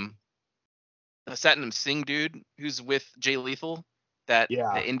the Satnam Singh dude who's with Jay Lethal.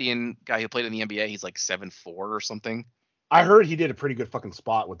 The Indian guy who played in the NBA. He's like 7'4" or something. I heard he did a pretty good fucking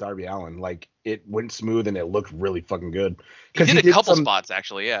spot with Darby Allin. Like, it went smooth and it looked really fucking good. He did a couple spots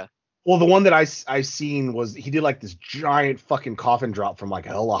actually, yeah. Well, the one that I seen was he did like this giant fucking coffin drop from like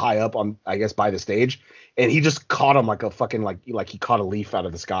hella high up on, I guess, by the stage, and he just caught him like a fucking like he caught a leaf out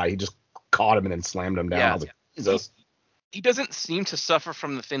of the sky. He just caught him and then slammed him down. Yeah. I was like, Jesus. He doesn't seem to suffer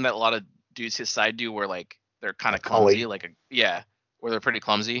from the thing that a lot of dudes his side do, where like they're kind of clumsy, where they're pretty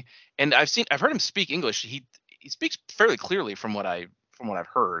clumsy. And I've heard him speak English. He speaks fairly clearly from what I've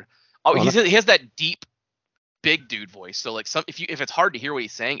heard. He has that deep, big dude voice. So like if it's hard to hear what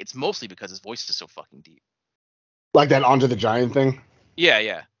he's saying, it's mostly because his voice is so fucking deep. Like that Andre the Giant thing.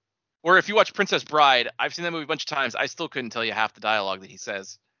 Yeah. Or if you watch Princess Bride, I've seen that movie a bunch of times. I still couldn't tell you half the dialogue that he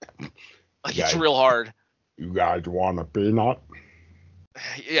says. Like, it's real hard. You guys want a peanut?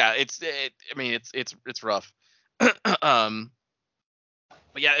 Yeah, it's rough.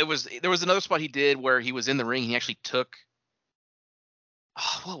 But yeah, there was another spot he did where he was in the ring. He actually took,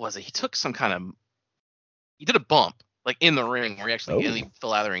 what was it? He took he did a bump like in the ring where he actually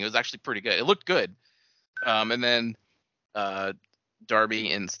fell out of the ring. It was actually pretty good. It looked good. And then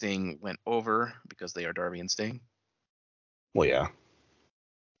Darby and Sting went over because they are Darby and Sting. Well, yeah.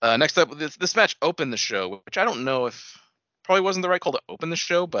 Next up, this match opened the show, which I don't know if probably wasn't the right call to open the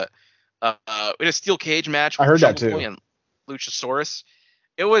show, but it was a steel cage match. I heard that too. And Luchasaurus.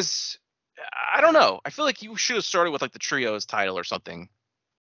 It was, I don't know. I feel like you should have started with like the trios title or something.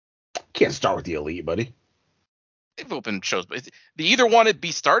 Can't start with the Elite, buddy. They've opened shows, but they either want to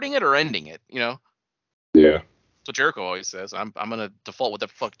be starting it or ending it, you know? Yeah. That's what Jericho always says. I'm gonna default what the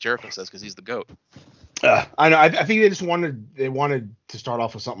fuck Jericho says because he's the GOAT. I know. I think they just wanted to start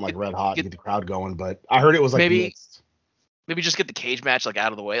off with something like Red Hot and get the crowd going, but I heard it was like maybe just get the cage match like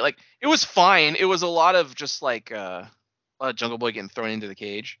out of the way. Like, it was fine. It was a lot of just like Jungle Boy getting thrown into the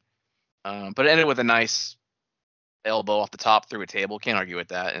cage, but it ended with a nice elbow off the top through a table. Can't argue with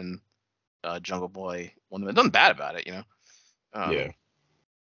that. And Jungle Boy won. Nothing bad about it, you know. Yeah.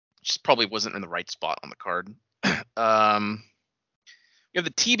 Just probably wasn't in the right spot on the card. We have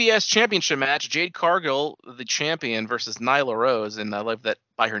the TBS Championship match. Jade Cargill, the champion, versus Nyla Rose, and I love that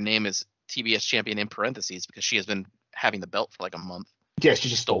by her name is TBS Champion in parentheses because she has been having the belt for like a month. Yeah, she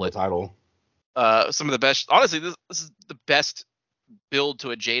just stole the title. Some of the best. Honestly, this is the best build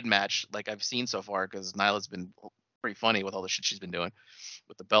to a Jade match like I've seen so far because Nyla's been pretty funny with all the shit she's been doing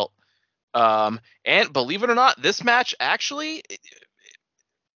with the belt. And believe it or not, this match actually,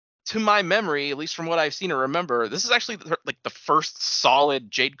 to my memory, at least from what I've seen or remember, this is actually like the first solid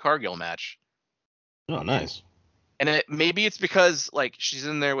Jade Cargill match. Oh, nice. And maybe it's because like she's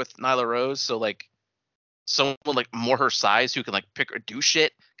in there with Nyla Rose, so like someone like more her size who can like pick or do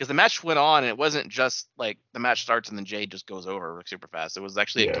shit. Because the match went on and it wasn't just like the match starts and then Jade just goes over like, super fast. It was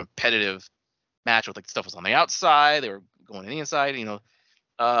actually a competitive match with like stuff was on the outside, they were going in the inside, you know.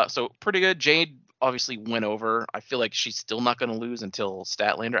 So pretty good. Jade obviously went over. I feel like she's still not going to lose until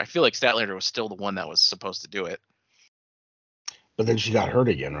Statlander. I feel like Statlander was still the one that was supposed to do it. But then she got hurt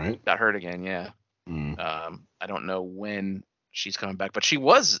again, right? Got hurt again, yeah. Mm. I don't know when she's coming back, but she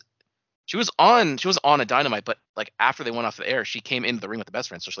was on a Dynamite, but like after they went off the air, she came into the ring with the best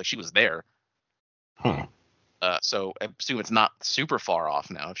friends, so she was there. Huh. So I assume it's not super far off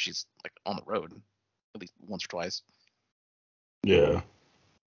now if she's like on the road at least once or twice. Yeah.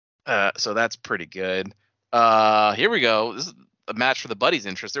 So that's pretty good. Here we go. This is a match for the Buddies'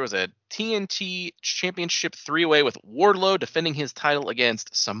 interest. There was a TNT Championship 3-way with Wardlow defending his title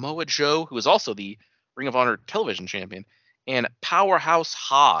against Samoa Joe, who is also the Ring of Honor Television Champion, and Powerhouse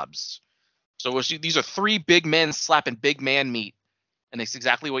Hobbs. So these are 3 big men slapping big man meat, and it's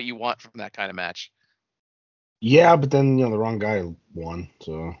exactly what you want from that kind of match. Yeah, but then the wrong guy won.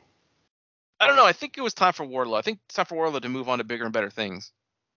 So I don't know. I think it was time for Wardlow. I think it's time for Wardlow to move on to bigger and better things.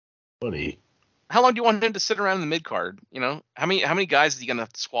 Buddy. How long do you want him to sit around in the mid card? How many guys is he gonna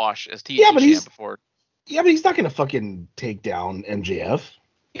have to squash as TNT champ before? Yeah, but he's not gonna fucking take down MJF.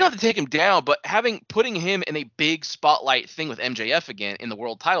 You don't have to take him down, but putting him in a big spotlight thing with MJF again in the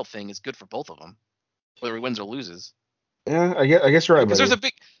world title thing is good for both of them, whether he wins or loses. Yeah, I guess you're right. Because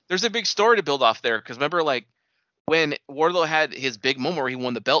there's a big story to build off there. Because remember, like when Wardlow had his big moment where he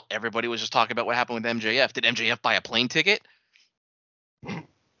won the belt, everybody was just talking about what happened with MJF. Did MJF buy a plane ticket?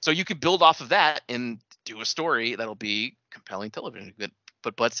 So you could build off of that and do a story that'll be compelling television.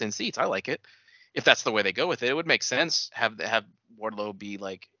 Put butts in seats. I like it. If that's the way they go with it, it would make sense. Have Wardlow be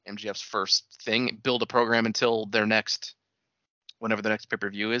like MJF's first thing. Build a program until whenever the next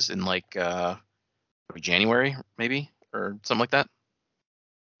pay-per-view is in like January maybe or something like that.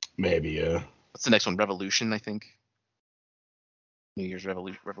 Maybe, yeah. What's the next one? Revolution, I think. New Year's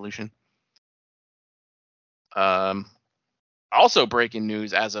Revolution. Also breaking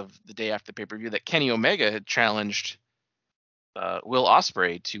news as of the day after the pay-per-view that Kenny Omega had challenged Will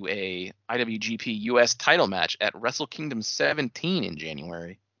Ospreay to a IWGP US title match at Wrestle Kingdom 17 in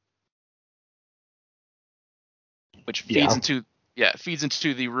January. Which feeds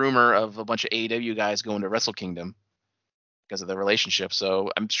into the rumor of a bunch of AEW guys going to Wrestle Kingdom because of the relationship. So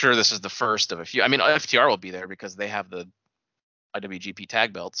I'm sure this is the first of a few. I mean, FTR will be there because they have the IWGP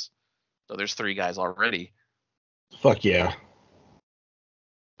tag belts. So there's 3 guys already. Fuck yeah.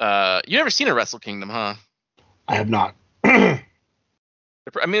 You never seen a Wrestle Kingdom, huh? I have not.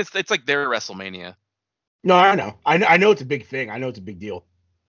 I mean, it's like their WrestleMania. No, I know. I know it's a big thing. I know it's a big deal.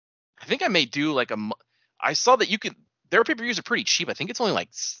 I think I may do like I saw that you could. Their pay-per-views are pretty cheap. I think it's only like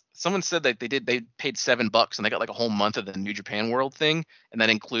someone said that they paid $7 and they got like a whole month of the New Japan World thing, and that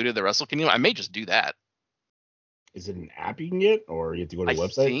included the Wrestle Kingdom. I may just do that. Is it an app you can get, or you have to go to a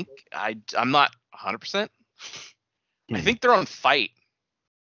website? I'm not 100%. I think they're on Fight.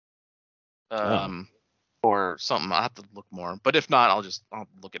 Or something. I'll have to look more. But if not, I'll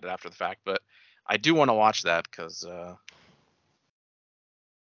look at it after the fact. But I do want to watch that because that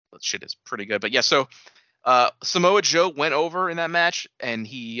shit is pretty good. But yeah, so Samoa Joe went over in that match, and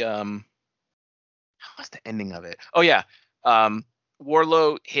he how was the ending of it? Oh yeah,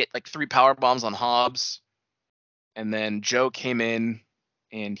 Wardlow hit like 3 power bombs on Hobbs, and then Joe came in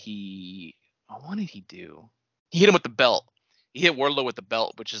and what did he do? He hit him with the belt. He hit Wardlow with the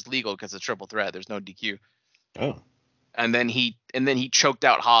belt, which is legal because it's triple threat. There's no DQ. Oh. And then he choked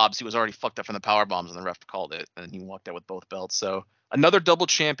out Hobbs. He was already fucked up from the power bombs, and the ref called it. And he walked out with both belts. So another double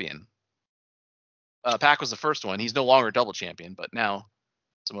champion. Pac was the first one. He's no longer a double champion, but now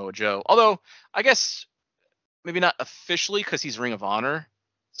Samoa Joe. Although I guess maybe not officially because he's Ring of Honor.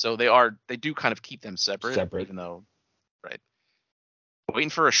 So they do kind of keep them separate. Even though, right? Waiting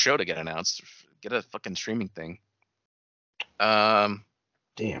for a show to get announced. Get a fucking streaming thing. Damn.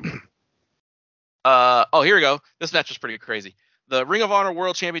 Here we go. This match was pretty crazy. The Ring of Honor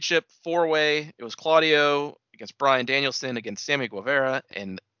World Championship 4-way. It was Claudio against Bryan Danielson against Sammy Guevara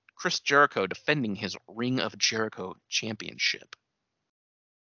and Chris Jericho defending his Ring of Jericho Championship.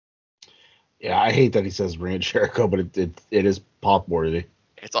 Yeah, I hate that he says Ring of Jericho, but it is pop worthy.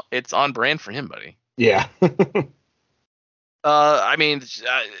 It's on brand for him, buddy. Yeah. I mean,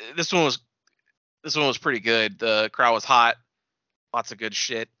 this one was pretty good. The crowd was hot. Lots of good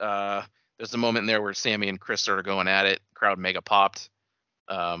shit. There's a moment in there where Sammy and Chris started going at it. Crowd mega popped.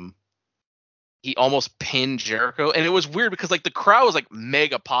 He almost pinned Jericho, and it was weird because like the crowd was like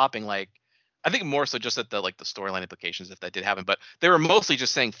mega popping. Like I think more so just at the storyline implications if that did happen, but they were mostly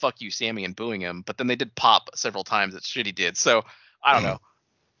just saying "fuck you, Sammy" and booing him. But then they did pop several times that shit he did. So I don't know.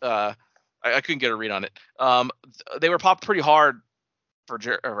 I couldn't get a read on it. They were popped pretty hard for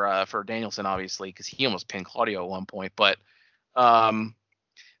Danielson, obviously, because he almost pinned Claudio at one point. But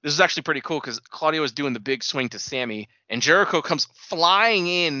this is actually pretty cool because Claudio is doing the big swing to Sammy, and Jericho comes flying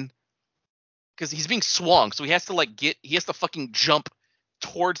in because he's being swung, so he has to fucking jump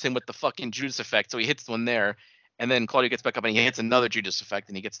towards him with the fucking Judas effect, so he hits one there, and then Claudio gets back up and he hits another Judas effect,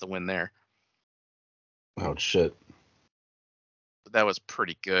 and he gets the win there. Oh shit. That was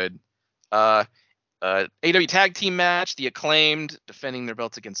pretty good. AW tag team match, the Acclaimed defending their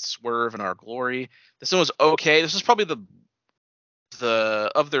belts against Swerve and Our Glory. This one was okay. This was probably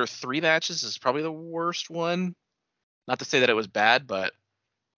the of their 3 matches, this is probably the worst one. Not to say that it was bad, but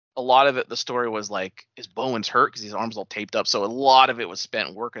a lot of it, the story was like, is Bowens hurt because his arm's all taped up? So a lot of it was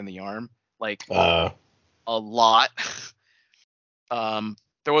spent working the arm, like a lot.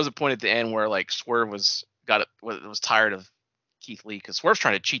 There was a point at the end where like Swerve was tired of Keith Lee because Swerve's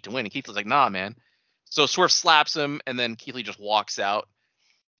trying to cheat to win, and Keith Lee's like, nah, man. So Swerve slaps him, and then Keith Lee just walks out,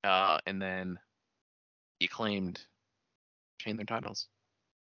 and then the Acclaimed retain their titles.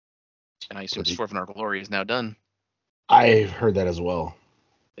 And I assume Swerve and Our Glory is now done. I heard that as well.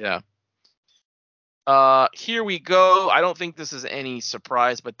 Yeah. Here we go. I don't think this is any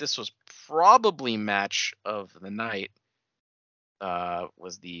surprise, but this was probably match of the night.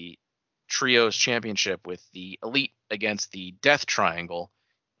 Was the Trios Championship with the Elite against the Death Triangle.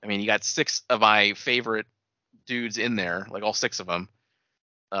 I mean, you got 6 of my favorite dudes in there, like all 6 of them.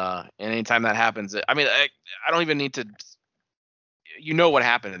 And anytime that happens, I mean, I don't even need to. You know what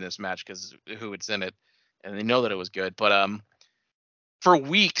happened in this match because who it's in it, and they know that it was good. But for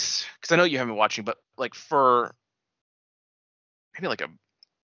weeks, because I know you haven't been watching, but like for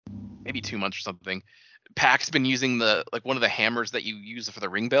maybe 2 months or something, Pac's been using one of the hammers that you use for the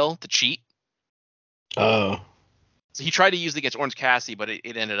ring bell to cheat. Oh. So he tried to use it against Orange Cassidy, but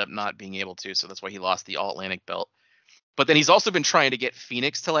it ended up not being able to. So that's why he lost the All Atlantic belt. But then he's also been trying to get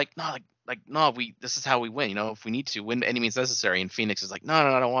Phoenix to this is how we win. You know, if we need to win by any means necessary. And Phoenix is like, no,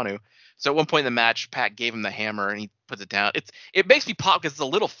 I don't want to. So at one point in the match, Pac gave him the hammer and he puts it down. It makes me pop because it's a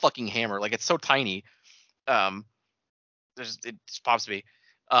little fucking hammer. Like it's so tiny. It just pops me.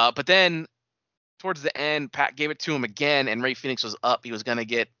 But then towards the end, Pac gave it to him again, and Ray Phoenix was up. He was gonna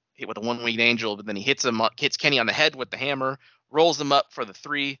get hit with a one-winged angel, but then he hits Kenny on the head with the hammer, rolls him up for the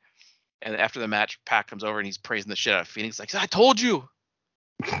 3, and after the match, Pac comes over and he's praising the shit out of Phoenix, like, I told you,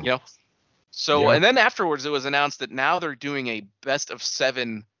 you know. So Yeah. And then afterwards, it was announced that now they're doing a best of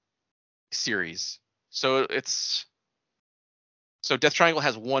 7 series. So Death Triangle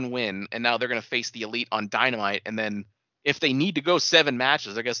has 1 win, and now they're gonna face the Elite on Dynamite, and then if they need to go 7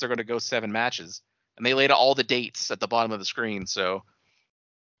 matches, I guess they're gonna go 7 matches. And they laid out all the dates at the bottom of the screen, so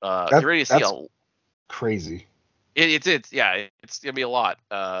you're ready to see crazy. It's gonna be a lot.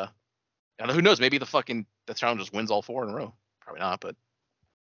 And who knows? Maybe the fucking Death Triangle just wins all 4 in a row. Probably not, but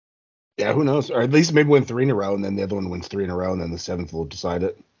Yeah, who knows? Or at least maybe win 3 in a row, and then the other one wins 3 in a row, and then the 7th will decide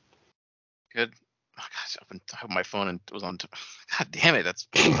it. good. Oh gosh, I opened my phone and it was on. God damn it! That's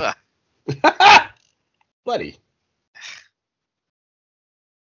Buddy.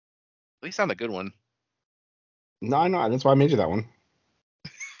 at least on the good one. No, that's why I made you that one.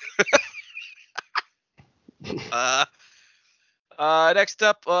 Next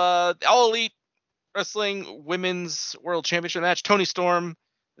up, All Elite Wrestling Women's World Championship match. Toni Storm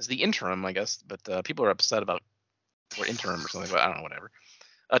is the interim, I guess, but people are upset about or interim or something. But I don't know, whatever.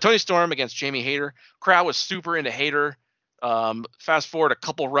 Toni Storm against Jamie Hayter. Crowd was super into Hayter. Fast forward a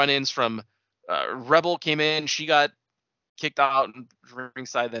couple run-ins from Rebel came in. She got kicked out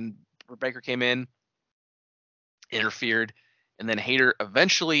ringside. Then Baker came in, interfered, and then Hayter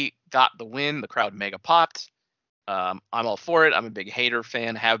eventually got the win. The crowd mega popped. I'm all for it. I'm a big Hayter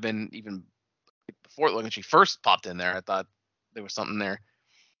fan. Have been even before when she first popped in there. I thought there was something there.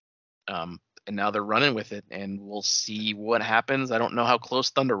 And now they're running with it, and we'll see what happens. I don't know how close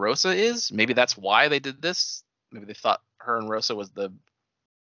Thunder Rosa is. Maybe that's why they did this. Maybe they thought her and Rosa was the.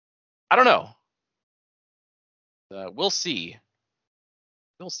 I don't know. We'll see.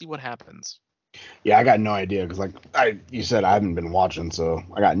 We'll see what happens. Yeah, I got no idea because, you said, I haven't been watching, so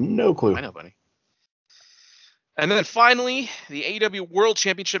I got no clue. I know, buddy. And then finally, the AEW World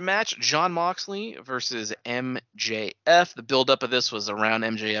Championship match: Jon Moxley versus MJF. The buildup of this was around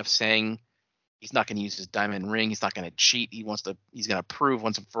MJF saying he's not going to use his diamond ring. He's not going to cheat. He's going to prove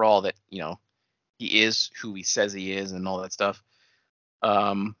once and for all that, he is who he says he is and all that stuff.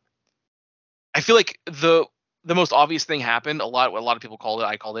 I feel like the most obvious thing happened. A lot of people called it.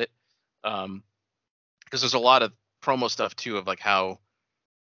 I called it. Because there's a lot of promo stuff too of like how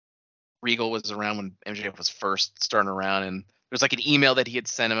Regal was around when MJF was first starting around, and there's like an email that he had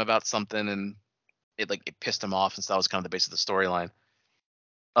sent him about something, and it pissed him off, and so that was kind of the base of the storyline.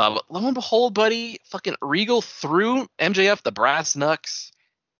 But lo and behold, buddy, fucking Regal threw MJF the brass knucks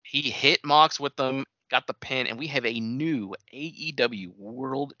He hit Mox with them, got the pin, and we have a new AEW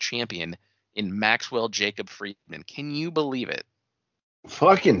World Champion in Maxwell Jacob Friedman. Can you believe it?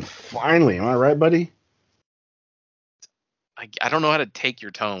 Fucking finally. Am I right, buddy? I don't know how to take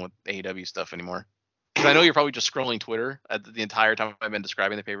your tone with AEW stuff anymore. Because I know you're probably just scrolling Twitter the entire time I've been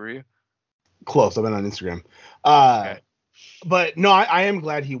describing the pay-per-view. Close. I've been on Instagram. Okay. But no, I am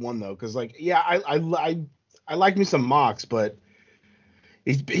glad he won though, because like, yeah, I like me some Mox, but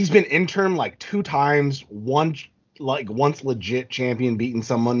he's been interim like 2 times. Once legit champion beating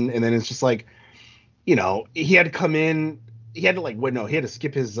someone, and then it's just like, you know, he had to come in. He had to he had to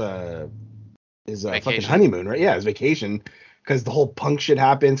skip his fucking honeymoon, right? Yeah, his vacation, because the whole Punk shit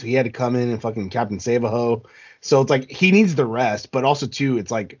happened. So he had to come in and fucking Captain Save-A-Ho. So it's like he needs the rest, but also too,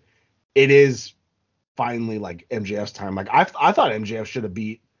 it's like it is finally like MJF's time. Like I thought MJF should have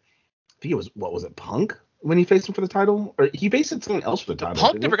beat. I think it was Punk when he faced him for the title, or he faced someone else for the title.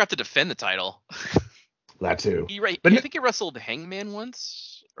 Punk never got to defend the title. That too. But I think he wrestled Hangman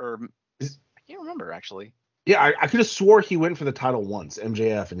once, or I can't remember actually. Yeah, I could have swore he went for the title once,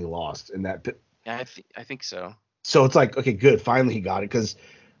 MJF, and he lost in that. Yeah, I think so. So it's like, okay, good. Finally, he got it, because,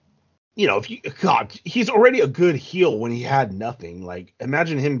 you know, he's already a good heel when he had nothing. Like,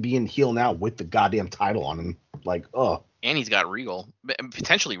 imagine him being heel now with the goddamn title on him. Like, oh. And he's got Regal,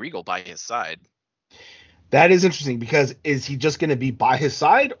 potentially Regal by his side. That is interesting, because is he just going to be by his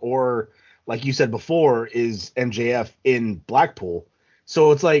side, or like you said before, is MJF in Blackpool?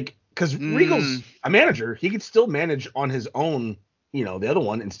 So it's like, because Regal's a manager, he could still manage on his own, you know, the other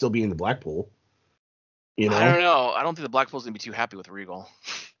one, and still be in the Blackpool. You know? I don't know. I don't think the Blackpool's gonna be too happy with Regal,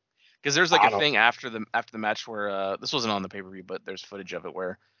 because there's like a thing after the match where this wasn't on the pay-per-view, but there's footage of it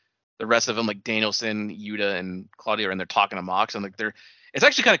where the rest of them, like Danielson, Yuta, and Claudia, are in there talking to Mox, and like it's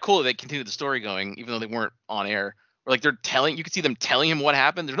actually kind of cool that they continued the story going, even though they weren't on air. Or like you could see them telling him what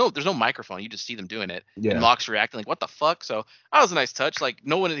happened. There's no microphone. You just see them doing it. Yeah. And Mox reacting like, what the fuck? So that was a nice touch. Like,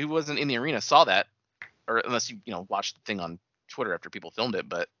 no one who wasn't in the arena saw that, or unless you watched the thing on Twitter after people filmed it.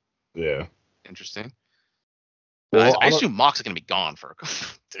 But yeah, interesting. Well, I assume Mox is gonna be gone for.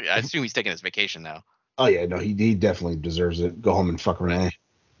 I assume he's taking his vacation now. Oh yeah, no, he definitely deserves it. Go home and fuck Renee.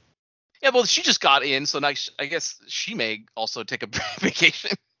 Yeah, well, she just got in, so now I guess she may also take a vacation.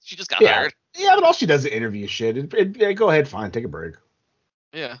 She just got hired. Yeah, but all she does is interview shit. Go ahead, fine, take a break.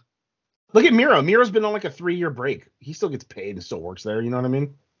 Yeah. Look at Miro. Miro's been on like a 3-year break. He still gets paid and still works there. You know what I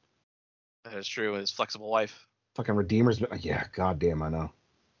mean? That is true. His flexible life. Fucking Redeemer's been. Yeah, goddamn, I know.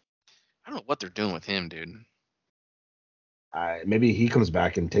 I don't know what they're doing with him, dude. Maybe he comes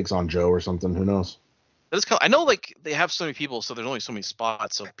back and takes on Joe or something. Who knows? I know, like, they have so many people, so there's only so many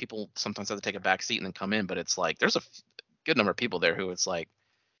spots, so people sometimes have to take a back seat and then come in. But it's like there's a good number of people there who it's like,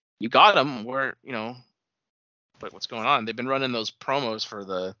 you got them, where, but what's going on? They've been running those promos for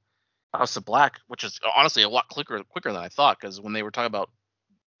the House of Black, which is honestly a lot quicker than I thought, because when they were talking about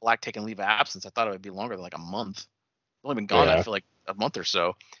Black taking leave of absence, I thought it would be longer than like a month. It's only been gone now for like a month or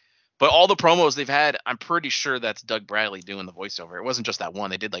so. But all the promos they've had, I'm pretty sure that's Doug Bradley doing the voiceover. It wasn't just that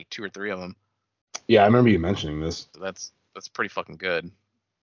one. They did like 2 or 3 of them. Yeah, I remember you mentioning this. So that's pretty fucking good.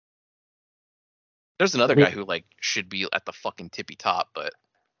 There's another guy who like should be at the fucking tippy top, but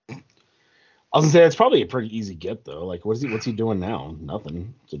I was gonna say it's probably a pretty easy get though. Like, what's he doing now?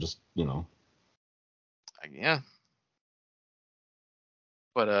 Nothing. So just Yeah.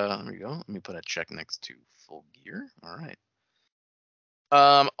 But there we go. Let me put a check next to Full Gear. All right.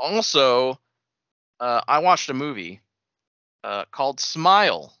 Also, I watched a movie called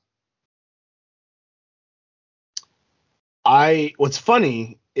Smile. What's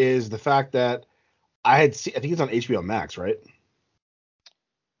funny is the fact that I think it's on HBO Max, right?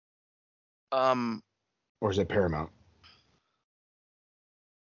 Or is it Paramount?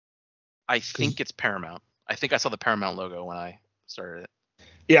 I think it's Paramount. I think I saw the Paramount logo when I started it.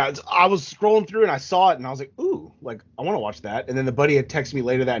 Yeah, I was scrolling through and I saw it and I was like, ooh, like I want to watch that. And then the buddy had texted me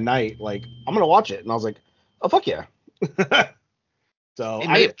later that night, like, I'm gonna watch it, and I was like, oh fuck yeah. So it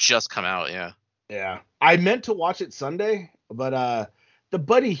may have just come out, yeah. Yeah, I meant to watch it Sunday, but the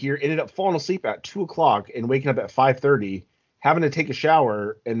buddy here ended up falling asleep at 2:00 and waking up at 5:30, having to take a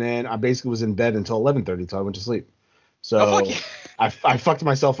shower, and then I basically was in bed until 11:30 until I went to sleep. So I fucked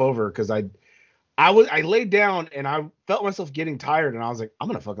myself over because I laid down and I felt myself getting tired, and I was like, I'm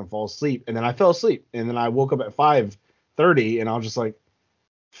gonna fucking fall asleep, and then I fell asleep, and then I woke up at 5:30, and I was just like,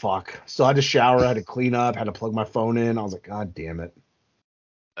 fuck. So I had to shower, I had to clean up, had to plug my phone in. I was like, God damn it.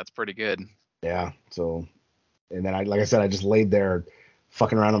 That's pretty good. Yeah. So, and then like I said, I just laid there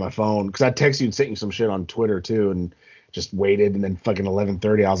fucking around on my phone because I texted you and sent you some shit on Twitter too, and just waited, and then fucking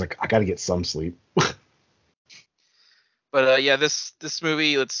 11:30, I was like, I gotta get some sleep. But yeah, this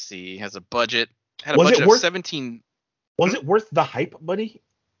movie, let's see, had a budget Was it of worth- 17. Was it worth the hype, buddy?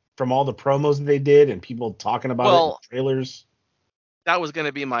 From all the promos that they did and people talking about it in trailers? That was going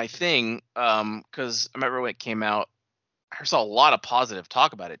to be my thing, because I remember when it came out, I saw a lot of positive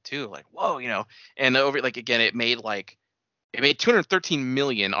talk about it too. Like, whoa, and over again, it made 213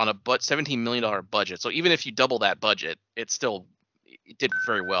 million on a $17 million budget. So even if you double that budget, it did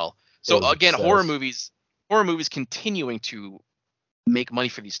very well. So again, horror movies continuing to make money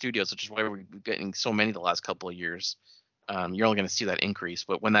for these studios, which is why we're getting so many the last couple of years. You're only going to see that increase,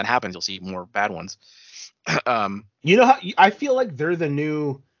 but when that happens, you'll see more bad ones. How I feel like they're the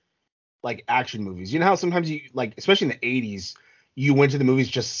new action movies. You know how sometimes you especially in the 80s, you went to the movies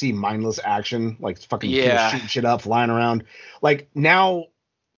just to see mindless action, fucking people shooting shit up, flying around. Now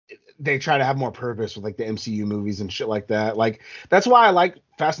they try to have more purpose with the MCU movies and shit like that. That's why I like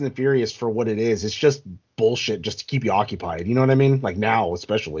Fast and the Furious for what it is. It's just bullshit just to keep you occupied. You know what I mean? Now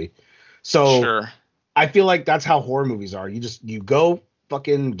especially. So sure. I feel like that's how horror movies are. You go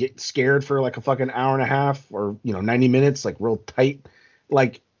fucking get scared for a fucking hour and a half or 90 minutes, real tight.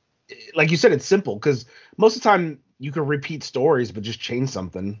 Like you said, it's simple because most of the time you can repeat stories but just change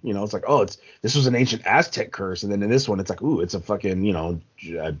something. It's this was an ancient Aztec curse, and then in this one it's it's a fucking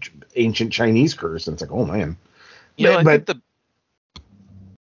ancient Chinese curse, and it's oh man. I think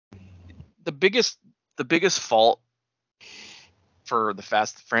the biggest fault for the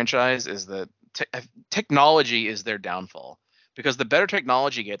Fast franchise is that technology is their downfall, because the better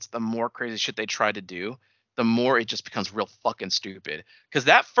technology gets, the more crazy shit they try to do, the more it just becomes real fucking stupid. Because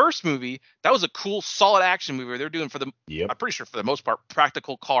that first movie, that was a cool, solid action movie where they're doing I'm pretty sure for the most part,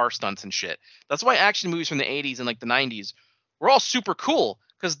 practical car stunts and shit. That's why action movies from the 80s and the 90s were all super cool,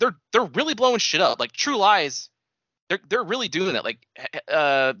 because they're really blowing shit up. True Lies, they're really doing it.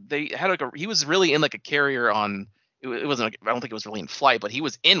 They had he was really in a carrier on. It wasn't. I don't think it was really in flight, but he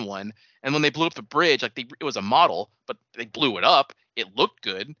was in one. And when they blew up the bridge, it was a model, but they blew it up. It looked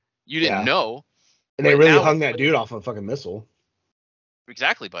good. You didn't know. And they really hung that dude off a fucking missile.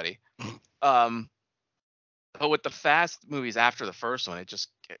 Exactly, buddy. But with the Fast movies after the first one, it just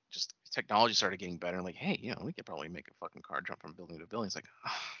technology started getting better. Hey, we could probably make a fucking car jump from building to building. It's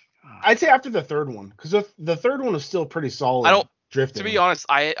I'd say after the third one, because the third one was still pretty solid. Drifting. To be honest,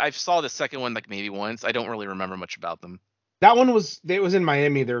 I saw the second one maybe once. I don't really remember much about them. That one was in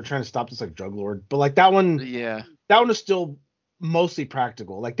Miami. They were trying to stop this drug lord, but that one was still mostly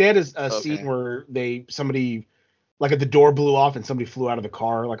practical. They had a scene where somebody at the door blew off and somebody flew out of the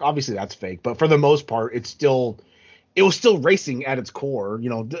car. Obviously that's fake, but for the most part, it was still racing at its core.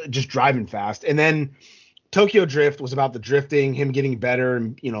 Just driving fast. And then Tokyo Drift was about the drifting, him getting better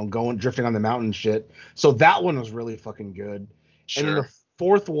and going drifting on the mountain and shit. So that one was really fucking good. Sure. And then the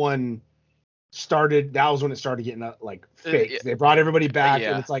fourth one that was when it started getting fake. They brought everybody back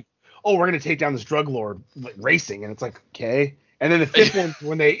and it's we're gonna take down this drug lord racing, and it's okay. And then the fifth one,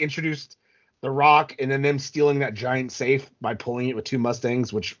 when they introduced The Rock and then them stealing that giant safe by pulling it with two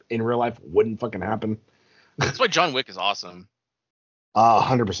Mustangs, which in real life wouldn't fucking happen. That's why John Wick is awesome.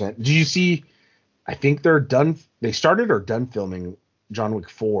 100%. Did you see? I think they're done. They started or done filming John Wick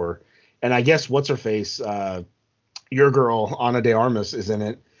 4, and I guess what's her face. Your girl, Ana de Armas, is in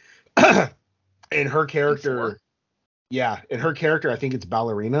it. And her character, I think it's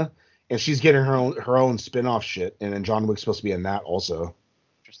Ballerina, and she's getting her own spin-off shit, and then John Wick's supposed to be in that also.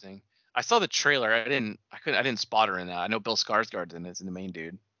 Interesting. I saw the trailer. I didn't spot her in that. I know Bill Skarsgård's in it, the main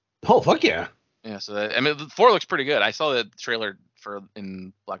dude. Oh, fuck yeah. Yeah, so the 4 looks pretty good. I saw the trailer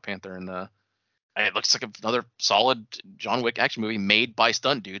in Black Panther, and it looks like another solid John Wick action movie made by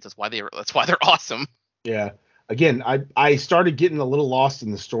stunt dudes. That's why they're awesome. Yeah. Again, I started getting a little lost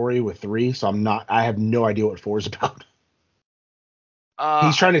in the story with 3, so I have no idea what 4 is about.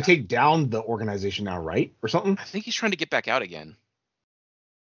 He's trying to take down the organization now, right? Or something? I think he's trying to get back out again.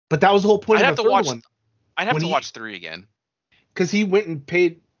 But that was the whole point of the third one. I'd have to watch 3 again. Because he went and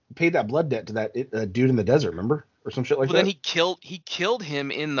paid that blood debt to that dude in the desert, remember? Or some shit like that. Well, then he killed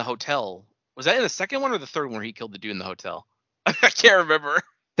him in the hotel. Was that in the second one or the third one where he killed the dude in the hotel? I can't remember.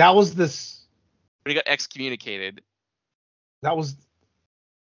 That was this... When he got excommunicated. That was...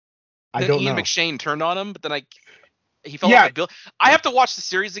 I don't know. Ian McShane turned on him, but then he fell off the bill. I have to watch the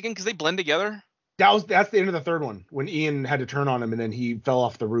series again because they blend together. That's the end of the third one, when Ian had to turn on him and then he fell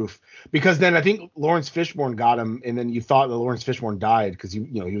off the roof. Because then I think Lawrence Fishburne got him, and then you thought that Lawrence Fishburne died because he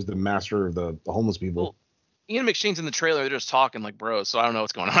was the master of the homeless people. Well, Ian McShane's in the trailer. They're just talking like bros, so I don't know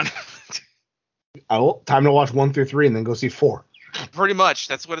what's going on. Time to watch 1 through 3 and then go see 4. Pretty much.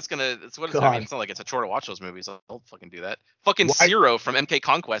 That's what it's gonna. That's what it's. I mean, it's not like it's a chore to watch those movies. I'll fucking do that. Fucking Zero from MK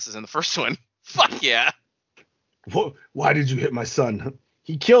Conquest is in the first one. Fuck yeah. Why did you hit my son?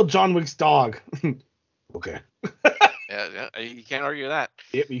 He killed John Wick's dog. Okay. Yeah, you can't argue that.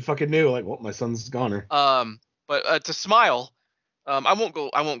 Yep, you fucking knew. Like, well, my son's goner. But to Smile, I won't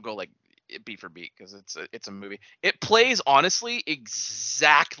go like beat for beat because it's a movie. It plays honestly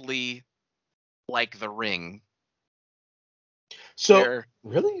exactly like The Ring. So where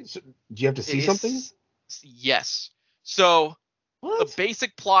really, do you have to see it something? is- Yes. So What? the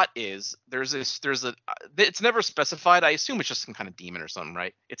basic plot is there's a it's never specified. I assume it's just some kind of demon or something,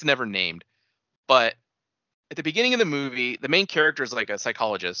 right? It's never named. But at the beginning of the movie, the main character is like a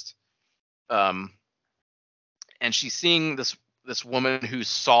psychologist. And she's seeing this woman who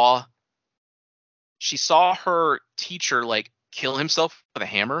saw her teacher like kill himself with a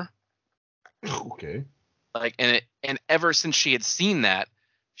hammer. Okay. Like and ever since she had seen that,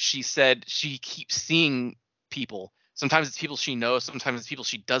 she said she keeps seeing people. Sometimes it's people she knows, sometimes it's people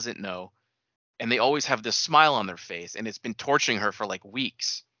she doesn't know, and they always have this smile on their face, and it's been torturing her for like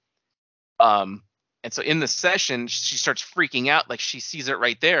weeks. And so in the session, she starts freaking out, like she sees it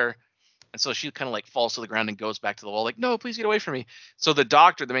right there, and so she kind of like falls to the ground and goes back to the wall, like, no, please get away from me. So the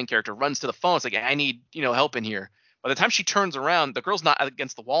doctor, the main character, runs to the phone. It's like, I need help in here. By the time she turns around, the girl's not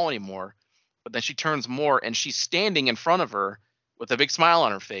against the wall anymore. But then she turns more, and she's standing in front of her with a big smile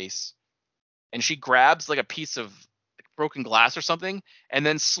on her face, and she grabs like a piece of broken glass or something, and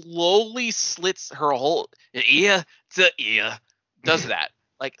then slowly slits her whole ear to ear. Does that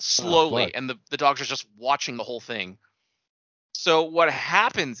like slowly, fuck. and the doctor's just watching the whole thing. So what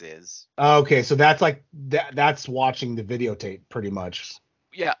happens is, Okay, so that's like that's watching the videotape pretty much.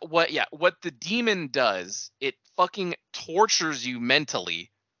 what the demon does, it fucking tortures you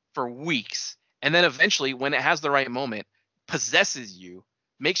mentally for weeks, and then eventually, when it has the right moment, possesses you,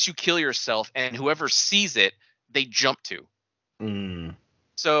 makes you kill yourself, and whoever sees it, they jump to. Mm.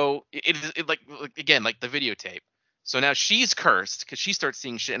 So it like again, like the videotape. So now she's cursed because she starts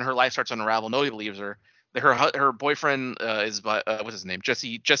seeing shit and her life starts to unravel. Nobody believes her. Her boyfriend is what's his name?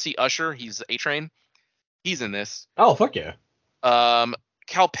 Jesse Usher. He's A-Train. He's in this. Oh, fuck yeah.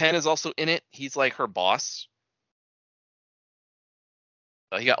 Cal Penn is also in it. He's like her boss.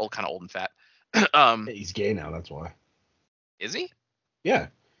 He got kind of old and fat. He's gay now, that's why. Is he? Yeah.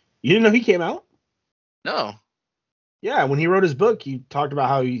 You didn't know he came out? No. Yeah, when he wrote his book, he talked about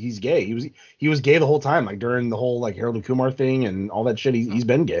how he's gay. He was gay the whole time, like during the whole like Harold and Kumar thing and all that shit. He's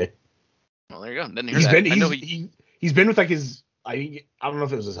been gay. Well, there you go. Didn't hear that. He's been with like his I don't know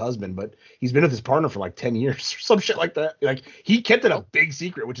if it was his husband, but he's been with his partner for like 10 years or some shit like that. Like he kept it a big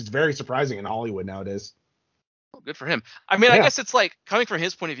secret, which is very surprising in Hollywood nowadays. Well, good for him. I mean, Yeah. I guess it's like coming from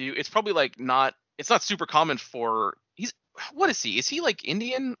his point of view, it's probably like it's not super common for what is he? Is he like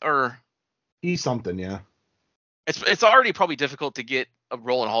Indian or He's something, yeah. it's already probably difficult to get a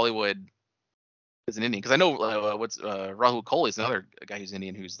role in Hollywood as an Indian, because I know Rahul Kohli is another guy who's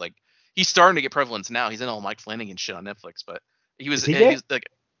Indian who's like he's starting to get prevalence now. He's in all Mike Flanagan shit on Netflix, but Is he gay? he's like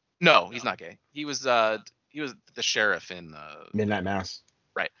no, he's not gay. He was the sheriff in Midnight Mass.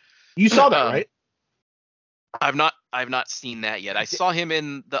 Right. You saw that, right? I've not seen that yet. I saw him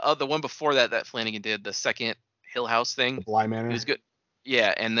in the one before that Flanagan did, the second Hill House thing. The Bly Manor. It was good.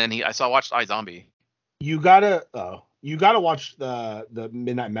 Yeah, and then I watched iZombie. You gotta watch the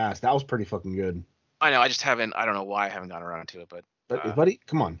Midnight Mass. That was pretty fucking good. I know. I just haven't. I don't know why I haven't gotten around to it, but Buddy,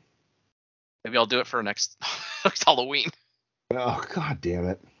 come on. maybe I'll do it for next Halloween. Oh, god damn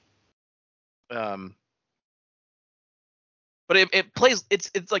it. But it plays.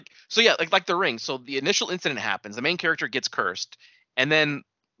 It's like so yeah, like The Ring. So the initial incident happens. The main character gets cursed, and then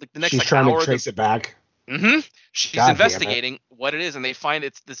like the next She's like, trying hour to trace it back. She's God damn it. investigating what it is, and they find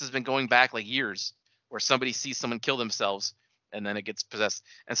this has been going back like years, where somebody sees someone kill themselves, and then it gets possessed.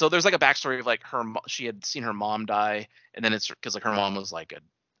 And so there's like a backstory of like she had seen her mom die, and then it's because like her mom was like a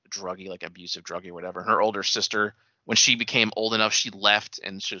druggie, like abusive druggie or whatever. Her older sister, when she became old enough, she left,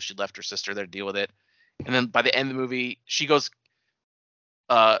 and she left her sister there to deal with it. And then by the end of the movie, she goes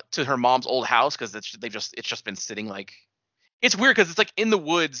to her mom's old house because it's just been sitting like. It's weird because it's like in the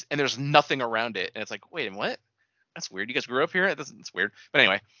woods and there's nothing around it, and it's like, wait, what? That's weird. You guys grew up here? It's weird. But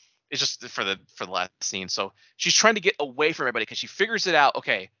anyway, it's just for the last scene. So she's trying to get away from everybody because she figures it out.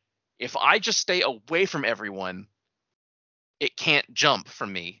 Okay, if I just stay away from everyone, it can't jump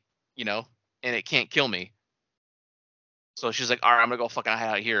from me, and it can't kill me. So she's like, all right, I'm gonna go fucking hide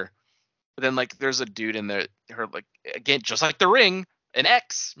out here. But then like there's a dude in there, her like again, just like The Ring, an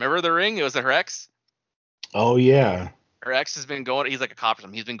ex. Remember The Ring? It was her ex. Oh yeah. Her ex has been going. He's like a cop or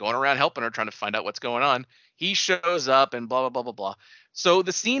something. He's been going around helping her, trying to find out what's going on. He shows up and blah blah blah blah blah. So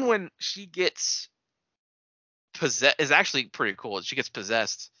the scene when she gets possessed is actually pretty cool. She gets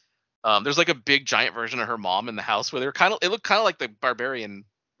possessed. There's like a big giant version of her mom in the house where it looked kind of like the barbarian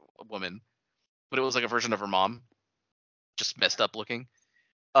woman, but it was like a version of her mom, just messed up looking.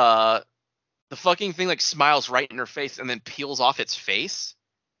 The fucking thing like smiles right in her face and then peels off its face,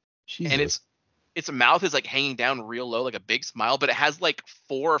 Jesus. and its mouth is like hanging down real low, like a big smile, but it has like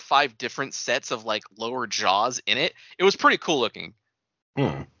 4 or 5 different sets of like lower jaws in it. It was pretty cool looking.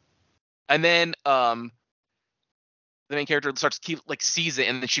 Hmm. And then the main character sees it,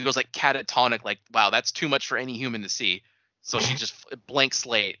 and then she goes like catatonic, like, wow, that's too much for any human to see. So she just blank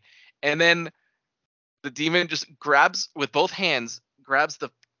slate. And then the demon just grabs with both hands, grabs the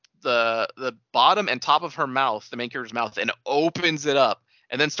bottom and top of her mouth, the main character's mouth, and opens it up,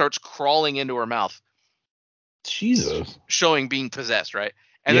 and then starts crawling into her mouth, Jesus. showing being possessed, right?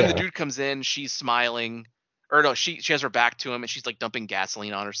 And then the Yeah. dude comes in, she's smiling, or no, she has her back to him, and she's like dumping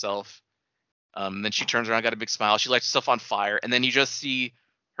gasoline on herself. Then she turns around, got a big smile. She lights herself on fire, and then you just see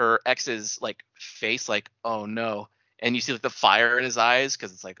her ex's like face, like, oh no, and you see like the fire in his eyes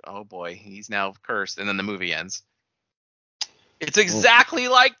because it's like, oh boy, he's now cursed. And then the movie ends. It's exactly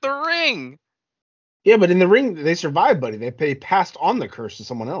like The Ring. Yeah, but in The Ring, they survived, buddy. They passed on the curse to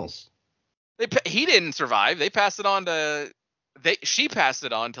someone else. He didn't survive. They passed it on to she passed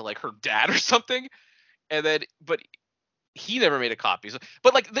it on to like her dad or something, and then but he never made a copy. So,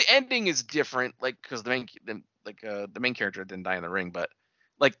 but like the ending is different, like because the main character didn't die in The Ring, but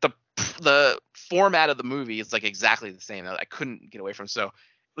like the format of the movie is like exactly the same. I couldn't get away from. So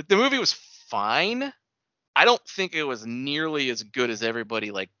like the movie was fine. I don't think it was nearly as good as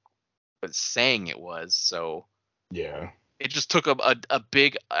everybody like was saying it was. So Yeah. it just took a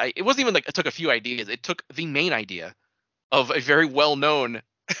big. It wasn't even like it took a few ideas. It took the main idea of a very well known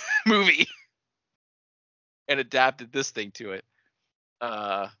movie and adapted this thing to it.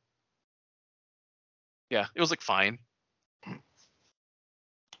 Yeah, it was like fine.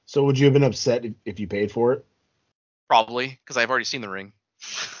 So would you have been upset if you paid for it? Probably because I've already seen The Ring.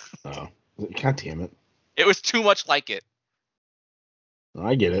 Oh, God damn it! It was too much like it.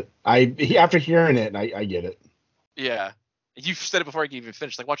 I get it. After hearing it, I get it. Yeah, you've said it before I can even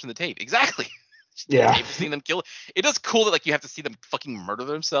finish. Like watching the tape. Exactly. Yeah. Tape, seeing them kill. It is cool that like you have to see them fucking murder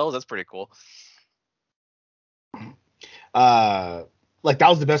themselves. That's pretty cool. Like that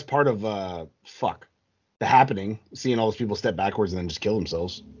was the best part of The Happening, seeing all those people step backwards and then just kill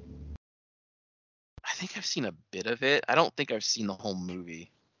themselves. I think I've seen a bit of it. I don't think I've seen the whole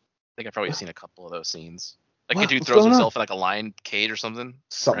movie. I think I've probably seen a couple of those scenes. Like a dude What's throws going on? himself in like a lion cage or something.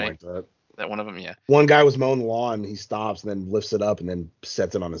 Something right? like that. Is that one of them? Yeah. One guy was mowing the lawn, he stops and then lifts it up and then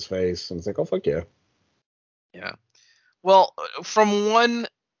sets it on his face, and it's like, oh fuck yeah. Yeah. Well, from one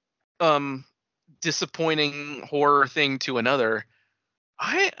disappointing horror thing to another,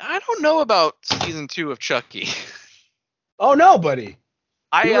 I don't know about season 2 of Chucky. Oh no, buddy.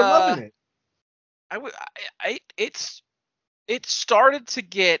 You were loving it. It started to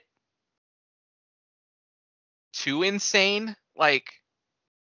get too insane, like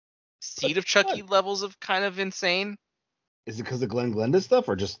Seed of Chucky levels of kind of insane. Is it because of Glenn Glenda stuff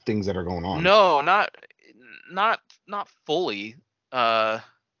or just things that are going on? No, not fully.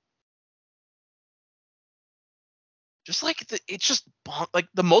 Just like it's just like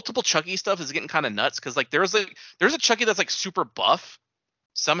the multiple Chucky stuff is getting kind of nuts because like there's a Chucky that's like super buff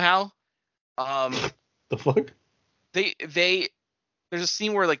somehow. The fuck? There's a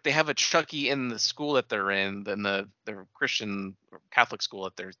scene where like they have a Chucky in the school that they're in, their Christian or Catholic school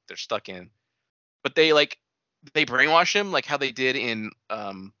that they're stuck in, but they brainwash him like how they did in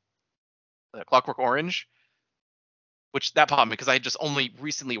Clockwork Orange, which that popped me because I just only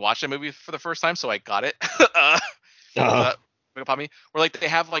recently watched that movie for the first time, so I got it. That popped me. Where like they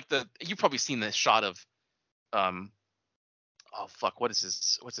have like you've probably seen this shot of oh fuck, what's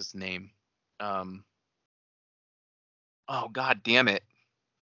his name? Oh god damn it.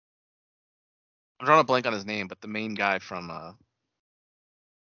 I'm drawing a blank on his name, but the main guy from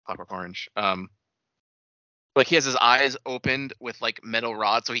Clockwork Orange. Like he has his eyes opened with like metal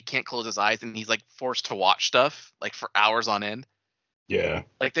rods so he can't close his eyes, and he's like forced to watch stuff like for hours on end. Yeah.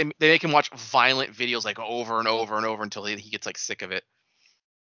 Like they make him watch violent videos like over and over and over until he gets like sick of it.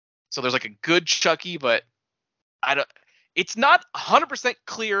 So there's like a good Chucky, but it's not 100%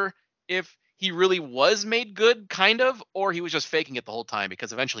 clear if he really was made good, kind of, or he was just faking it the whole time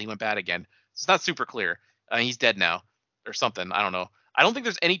because eventually he went bad again. So it's not super clear. He's dead now or something. I don't know. I don't think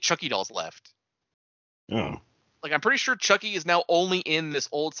there's any Chucky dolls left. Oh. Like I'm pretty sure Chucky is now only in this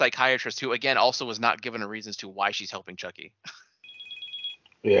old psychiatrist who again also was not given a reason as to why she's helping Chucky.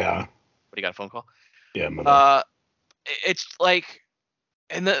 Yeah. But he got a phone call. Yeah. Mother. It's like,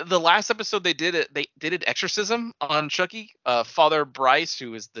 and the last episode they did an exorcism on Chucky. Father Bryce,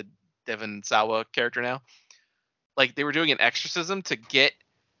 who is the Devon Sawa character now. Like they were doing an exorcism to get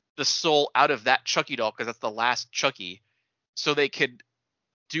the soul out of that Chucky doll because that's the last Chucky, so they could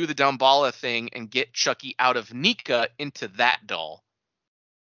do the Damballa thing and get Chucky out of Nika into that doll.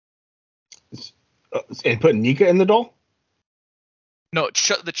 And put Nika in the doll? No,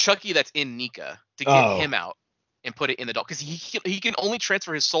 the Chucky that's in Nika to get him out and put it in the doll because he can only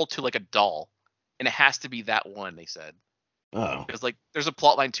transfer his soul to like a doll, and it has to be that one. They said. Oh. Because like there's a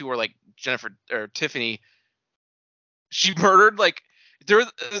plot line too where like Jennifer or Tiffany, she murdered like there's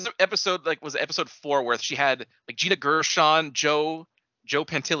an episode like was episode 4 where she had like Gina Gershon, Joe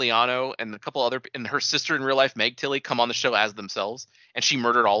Pantoliano, and a couple other and her sister in real life Meg Tilly come on the show as themselves, and she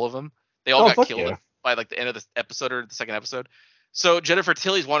murdered all of them. They all got killed by like the end of the episode or the second episode. So Jennifer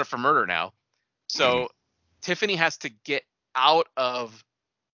Tilly's wanted for murder now. So Tiffany has to get out of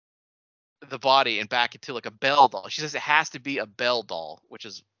the body and back into like a Belle doll. She says it has to be a Belle doll, which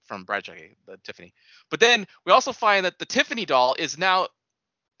is from Bride Chucky, the Tiffany. But then we also find that the Tiffany doll is now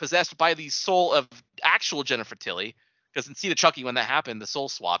possessed by the soul of actual Jennifer Tilly. Because in See the Chucky, when that happened, the soul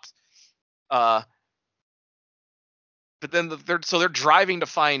swapped. But then they're driving to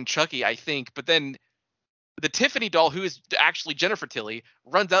find Chucky, I think. But then the Tiffany doll, who is actually Jennifer Tilly,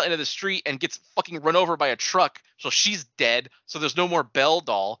 runs out into the street and gets fucking run over by a truck. So she's dead. So there's no more Belle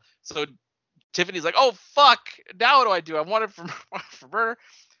doll. So Tiffany's like, oh fuck, now what do I do? I want it for murder.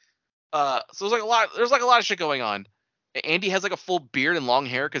 So there's like a lot of shit going on. Andy has like a full beard and long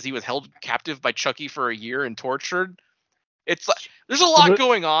hair because he was held captive by Chucky for a year and tortured. It's like there's a lot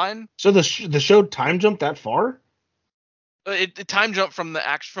going on. So the show time jumped that far? It time jumped from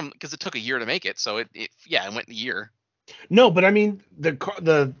because it took a year to make it. So it went a year. No, but I mean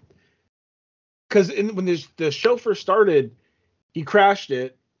because when the show first started, he crashed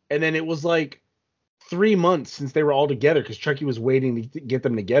it, and then it was like 3 months since they were all together because Chucky was waiting to get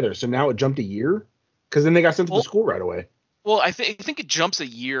them together. So now it jumped a year because then they got sent to the school right away. Well, I think it jumps a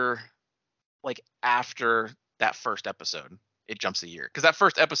year, like after that first episode. It jumps a year because that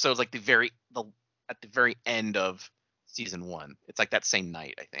first episode is like at the very end of season 1. It's like that same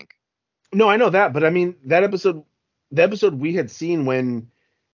night, I think. No, I know that, but I mean the episode we had seen when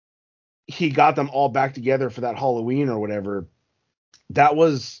he got them all back together for that Halloween or whatever. That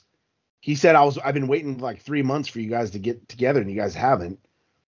was. He said, I've been waiting like 3 months for you guys to get together, and you guys haven't.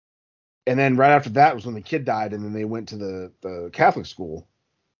 And then right after that was when the kid died, and then they went to the Catholic school.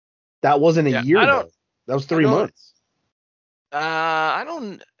 That wasn't a year, though. That was 3 months.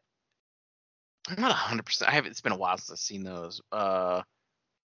 I'm not 100%. It's been a while since I've seen those. But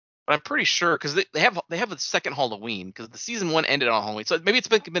I'm pretty sure because they have a second Halloween because the season 1 ended on Halloween. So maybe it's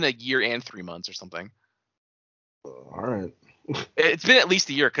been a year and 3 months or something. All right. It's been at least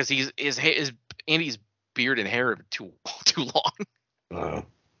a year because his Andy's beard and hair are too long.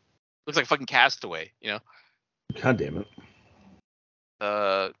 Looks like a fucking Castaway, you know. God damn it.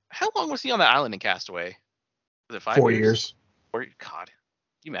 How long was he on that island in Castaway? Was it 5 4 years? 4 years? God,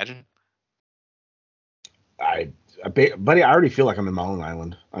 can you imagine? Buddy, I already feel like I'm in my own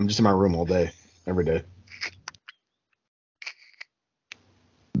island. I'm just in my room all day, every day.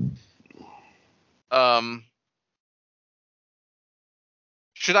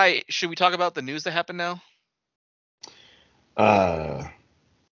 Should we talk about the news that happened now? Yeah,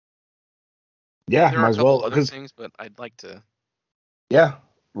 there might are as well. Other things, but I'd like to. Yeah,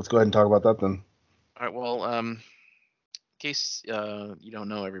 let's go ahead and talk about that then. All right. Well, in case you don't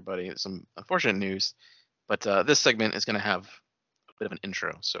know, everybody, some unfortunate news, but this segment is going to have a bit of an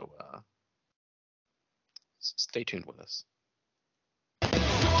intro, so stay tuned with us.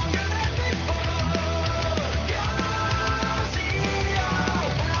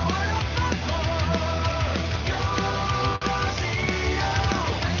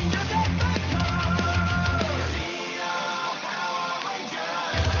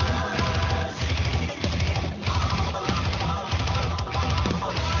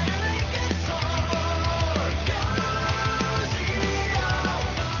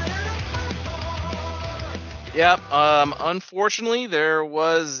 Yep. Unfortunately, there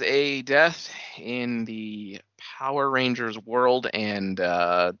was a death in the Power Rangers world, and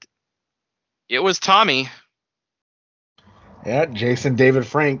it was Tommy. Yeah, Jason David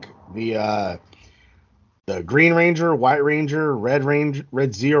Frank, the Green Ranger, White Ranger, Red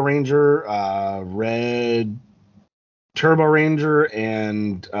Zeo Ranger, Red Turbo Ranger,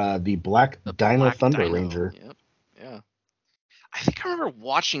 and the Black Dino Thunder Ranger. Yep. Yeah. I think I remember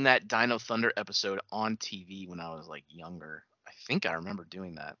watching that Dino Thunder episode on TV when I was like younger. I think I remember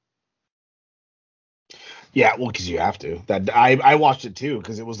doing that. Yeah, well, because you have to. That I watched it too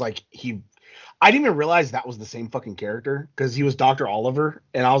because it was like I didn't even realize that was the same fucking character because he was Dr. Oliver,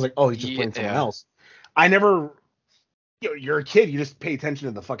 and I was like, oh, he's just playing someone Yeah. else. I never. You're a kid. You just pay attention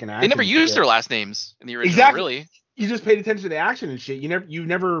to the fucking action. They never and used shit. their last names in the original, Exactly. really. You just paid attention to the action and shit. You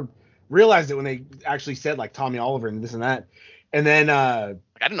never realized it when they actually said like Tommy Oliver and this and that. And then Like,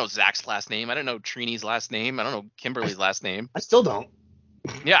 I didn't know Zach's last name. I didn't know Trini's last name. I don't know Kimberly's last name. I still don't.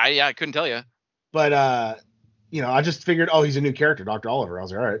 Yeah, I couldn't tell you. But I just figured, oh, he's a new character, Dr. Oliver. I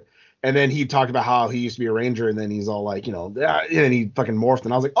was like, all right. And then he talked about how he used to be a ranger, and then he's all like, and then he fucking morphed,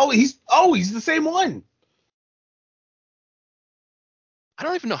 and I was like, he's the same one. I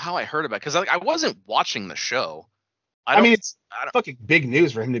don't even know how I heard about it because I wasn't watching the show. I mean, it's I don't- fucking big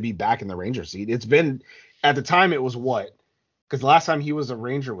news for him to be back in the ranger seat. It's been, at the time, it was what? Because the last time he was a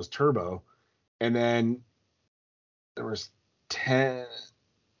ranger was Turbo, and then there was 10.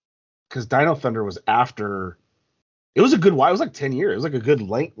 Because Dino Thunder was after. It was a good while. It was like 10 years. It was like a good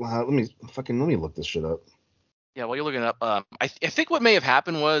length. Let me look this shit up. Yeah, while you're looking it up, I think what may have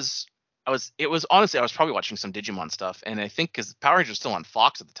happened was I was probably watching some Digimon stuff, and I think because Power Rangers was still on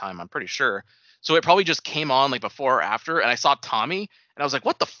Fox at the time, I'm pretty sure. So it probably just came on like before or after, and I saw Tommy, and I was like,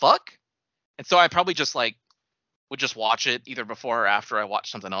 what the fuck? And so I probably just like would just watch it either before or after I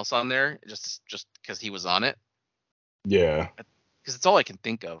watched something else on there, just because he was on it. Yeah. Because it's all I can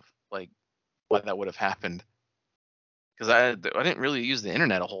think of, like why that would have happened. Because I didn't really use the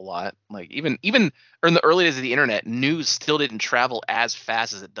internet a whole lot. Like even or in the early days of the internet, news still didn't travel as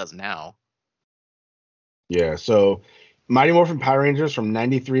fast as it does now. Yeah. So Mighty Morphin Power Rangers from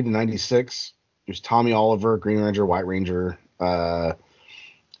 93 to 96. There's Tommy Oliver, Green Ranger, White Ranger.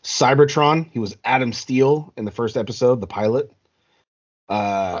 Cybertron, he was Adam Steele in the first episode, the pilot.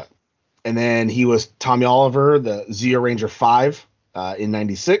 And then he was Tommy Oliver, the Zeo Ranger 5 in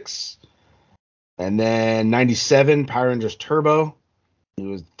 96. And then 97, Power Rangers Turbo. He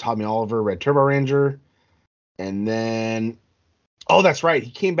was Tommy Oliver, Red Turbo Ranger. And then, oh, that's right.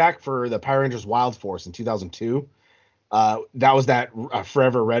 He came back for the Power Rangers Wild Force in 2002. That was that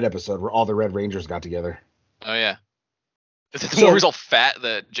Forever Red episode where all the Red Rangers got together. Oh yeah. Is it the So- one where he's all fat,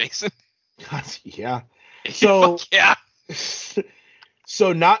 the Jason? Yeah. So Fuck yeah.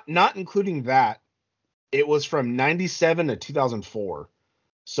 so not including that, it was from 97 to 2004.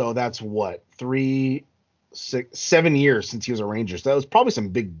 So that's what, 7 years since he was a Ranger. So that was probably some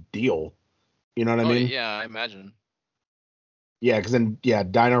big deal. You know what I mean? Yeah, I imagine. Yeah, because then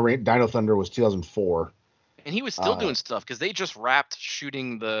Dino Thunder was 2004. And he was still doing stuff because they just wrapped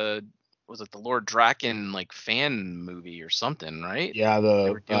shooting the Lord Draken like fan movie or something, right? Yeah,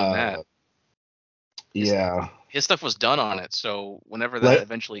 They were doing that. Yeah, His stuff was done on it, so whenever that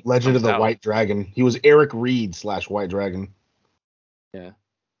eventually Legend of comes the out- White Dragon. He was Eric Reed / White Dragon.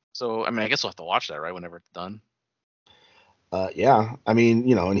 So I mean, I guess we'll have to watch that right whenever it's done. Yeah, I mean,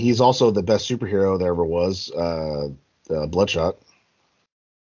 and he's also the best superhero there ever was, Bloodshot.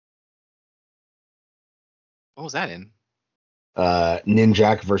 What was that in?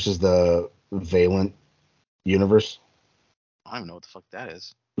 Ninjak versus the Valent universe. I don't even know what the fuck that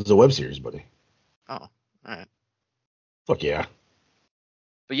is. It's a web series, buddy. Oh, all right. Fuck yeah.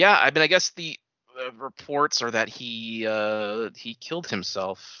 But yeah, I mean, I guess the reports are that he killed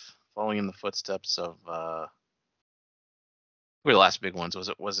himself following in the footsteps of who were the last big ones? Was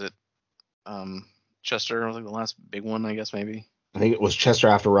it Chester? Was like the last big one, I guess maybe. I think it was Chester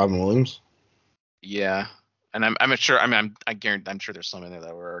after Robin Williams. Yeah, and I'm sure. I mean, I guarantee. I'm sure there's some in there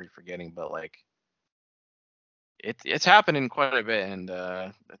that we're already forgetting, but like, it's happening quite a bit, and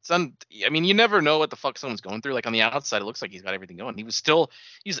I mean, you never know what the fuck someone's going through. Like on the outside, it looks like he's got everything going.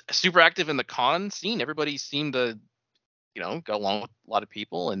 He's super active in the con scene. Everybody seemed to, go along with a lot of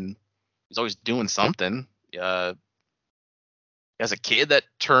people, and he's always doing something. He has a kid that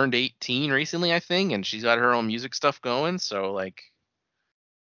turned 18 recently, I think, and she's got her own music stuff going. So like,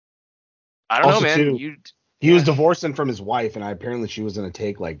 I don't Also, know, man. too, He was divorcing from his wife, and apparently she was gonna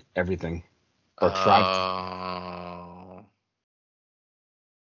take like everything, or tried.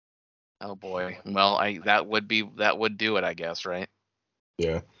 Oh boy. Well, that would do it, I guess, right?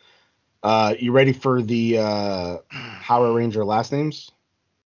 Yeah. You ready for the Power Ranger last names?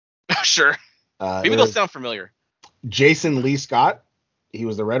 Sure. Maybe they'll There's sound familiar. Jason Lee Scott. He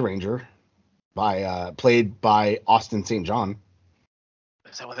was the Red Ranger, played by Austin St. John.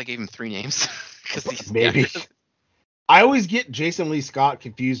 Is that why they gave him 3 names? Because Maybe. I always get Jason Lee Scott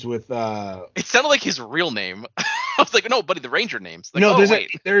confused with. It sounded like his real name. I was like, no, buddy, the Ranger name's like, No, oh,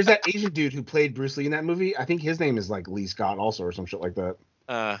 there's that Asian dude who played Bruce Lee in that movie. I think his name is like Lee Scott also, or some shit like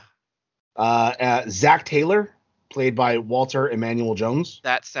that. Zach Taylor, played by Walter Emmanuel Jones.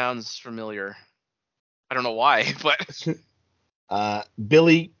 That sounds familiar. I don't know why, but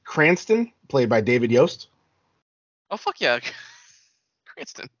Billy Cranston, played by David Yost. Oh fuck yeah,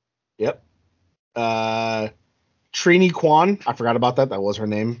 Cranston. Yep. Trini Kwan, I forgot about that. That was her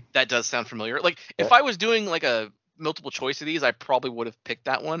name. That does sound familiar. Like if Yeah. I was doing like a multiple choice of these, I probably would have picked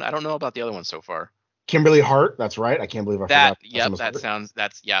that one. I don't know about the other one so far. Kimberly Hart, that's right. I can't believe I That forgot. yep, was that her. sounds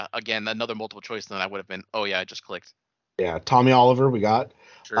again another multiple choice than I would have been. Oh yeah, I just clicked. Yeah, Tommy Oliver, we got.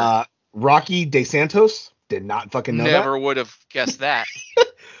 Sure. Rocky DeSantos, did not fucking know Never would have guessed that.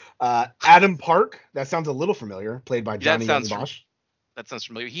 that. Adam Park, that sounds a little familiar, played by Johnny sounds Bosch. That sounds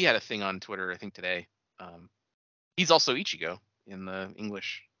familiar. He had a thing on Twitter, I think today. He's also Ichigo in the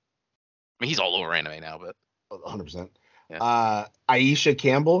English. I mean, he's all over anime now, but 100%. Yeah. Aisha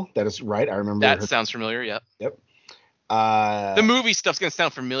Campbell, that is right. I remember that her. sounds familiar. Yep. Yep. The movie stuff's gonna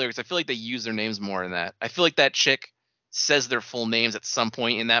sound familiar because I feel like they use their names more in that. I feel like that chick says their full names at some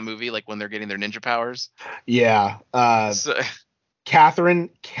point in that movie, like when they're getting their ninja powers. Yeah. So, Catherine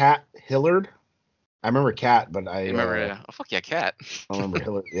Cat Hillard. I remember Cat, but I remember. Oh fuck yeah, Cat. I don't remember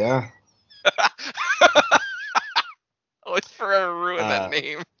Hillard. Yeah. Oh, it's forever ruined that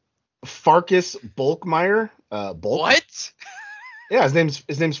name. Farkas Bulkmeyer. Bulk. What? Yeah, his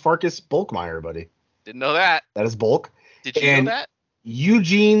name's Farkas Bulkmeyer, buddy. Didn't know that. That is Bulk. Did you And know that?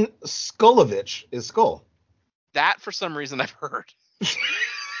 Eugene Skulovich is Skull. That for some reason I've heard.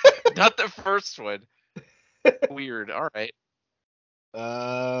 Not the first one. Weird. All right.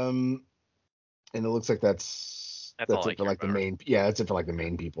 And it looks like that's all I it for care like the about. main. Yeah, that's it for like the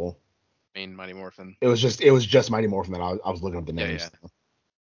main people. Main Mighty Morphin. It was just Mighty Morphin that I was looking up the Yeah, names.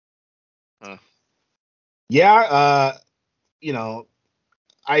 Huh. Yeah, you know,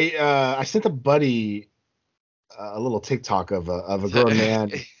 I sent a buddy a little TikTok of a grown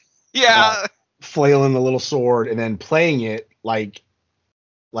man Yeah. flailing a little sword and then playing it like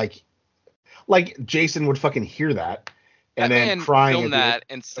Jason would fucking hear that and That then man crying filmed at the- that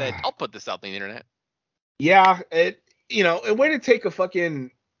and said, "I'll put this out on the internet." Yeah, a way to take a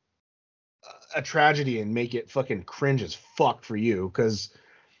fucking a tragedy and make it fucking cringe as fuck for you, because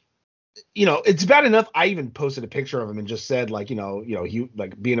it's bad enough I even posted a picture of him and just said like he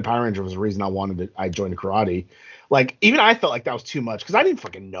like being a Power Ranger was the reason I joined karate. Like even I felt like that was too much because I didn't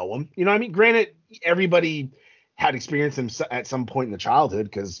fucking know him. You know what I mean? Granted, everybody had experienced him at some point in the childhood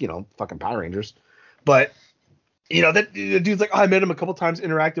because fucking Power Rangers, but that the dude's like, oh, I met him a couple times,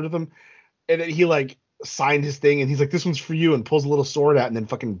 interacted with him, and then he like signed his thing and he's like, this one's for you, and pulls a little sword out and then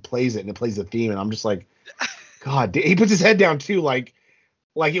fucking plays it and it plays the theme, and I'm just like, God, he puts his head down too, like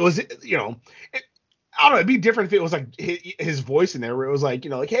it was, I don't know, it'd be different if it was like his voice in there where it was like,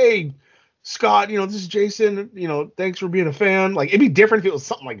 like, hey Scott, this is Jason, thanks for being a fan. Like it'd be different if it was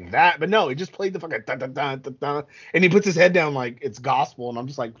something like that, but no, he just played the fucking da, da, da, da, da, and he puts his head down like it's gospel, and I'm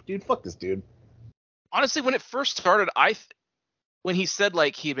just like, dude, fuck this dude. Honestly, when it first started, when he said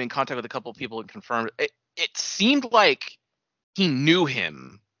like he had been in contact with a couple of people and confirmed, it seemed like he knew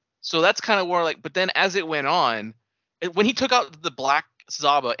him. So that's kind of where like, but then as it went on, when he took out the black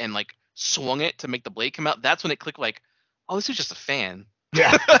Zaba and like swung it to make the blade come out, that's when it clicked like, oh, this is just a fan.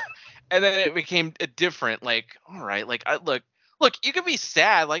 Yeah. And then it became a different, like, all right, like look, you could be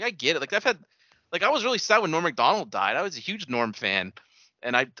sad, like I get it. Like I was really sad when Norm Macdonald died. I was a huge Norm fan,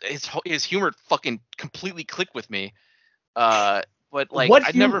 and his humor fucking completely clicked with me. But like What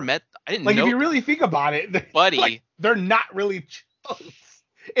I humor? I didn't Like know, if you really think about it, buddy. like, they're not really jokes.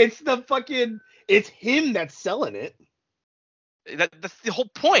 It's him that's selling it. That's the whole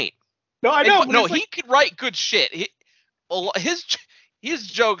point. No, I know. But no, it's like, he could write good shit. His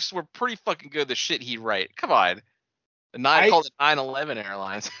jokes were pretty fucking good. The shit he'd write. Come on. I called it 9/11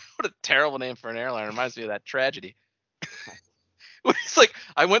 Airlines. What a terrible name for an airline. Reminds me of that tragedy. It's like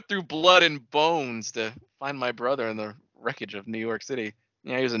I went through blood and bones to find my brother in the wreckage of New York City.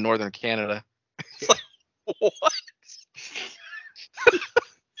 Yeah, he was in northern Canada. It's like, what?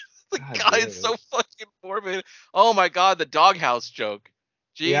 God, it's so fucking morbid. Oh my God, the doghouse joke.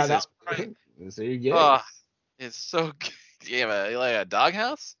 Jesus Christ. So you get it. It's so good. Yeah, like a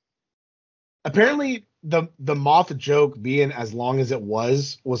doghouse? Apparently, the moth joke being as long as it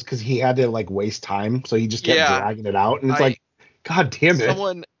was because he had to like waste time, so he just kept dragging it out, and it's like, God damn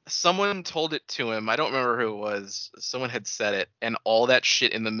it. Someone told it to him. I don't remember who it was. Someone had said it, and all that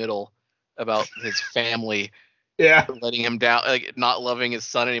shit in the middle about his family. Yeah. Letting him down, like not loving his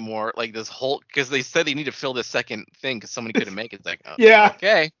son anymore. Like this whole, because they said they need to fill this second thing because somebody couldn't make it. It's like, oh, yeah,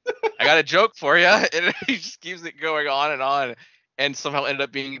 okay, I got a joke for you, and he just keeps it going on, and somehow ended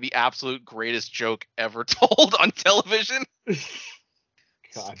up being the absolute greatest joke ever told on television.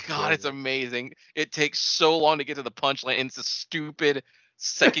 God, it's amazing. It takes so long to get to the punchline, and it's a stupid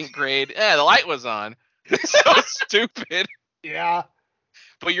second grade. The light was on. It's so stupid. Yeah.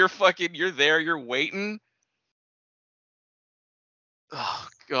 But you're there, you're waiting. Oh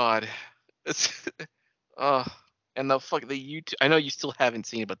God, it's and the YouTube. I know you still haven't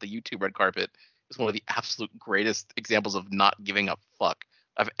seen it, but the YouTube red carpet is one of the absolute greatest examples of not giving a fuck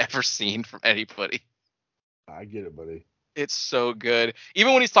I've ever seen from anybody. I get it, buddy. It's so good.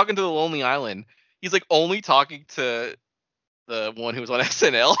 Even when he's talking to the Lonely Island, he's like only talking to the one who was on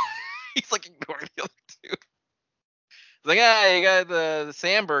SNL. He's like ignoring the other two. He's like, you got the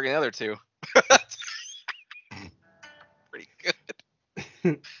Sandberg and the other two. Pretty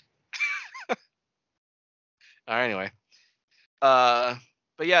good. All right, anyway.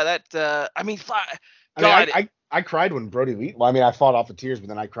 But yeah, that I mean, God, I cried when Brody Lee. Well, I mean, I fought off the tears, but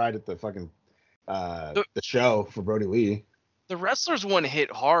then I cried at the fucking the show for Brody Lee. The Wrestlers one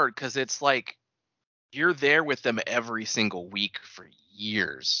hit hard because it's like you're there with them every single week for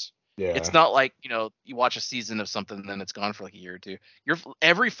years. Yeah. It's not like, you watch a season of something and then it's gone for like a year or two. You're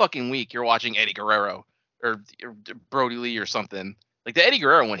every fucking week you're watching Eddie Guerrero or Brody Lee or something. Like the Eddie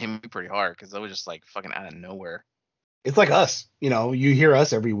Guerrero one hit me pretty hard because that was just like fucking out of nowhere. It's like us, you hear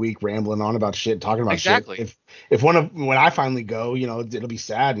us every week rambling on about shit, talking about exactly. shit. If when I finally go, it'll be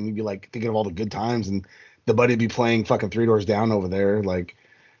sad and you'd be like thinking of all the good times and the buddy'd be playing fucking Three Doors Down over there, like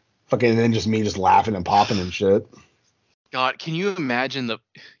fucking, and then just me just laughing and popping and shit. God, can you imagine the?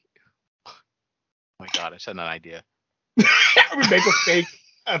 Oh my God, I just had an idea. We make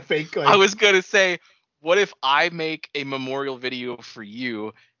a fake. Like, I was gonna say, what if I make a memorial video for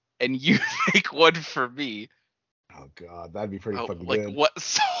you and you make one for me? Oh God, that'd be pretty fucking like, good. what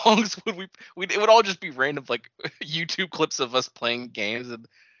songs would we? It would all just be random, like YouTube clips of us playing games and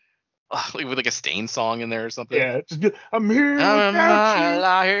with like a Stain song in there or something. Yeah, just be, I'm here I'm without you.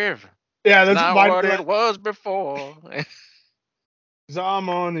 alive. Yeah, that's Not what it was before. I'm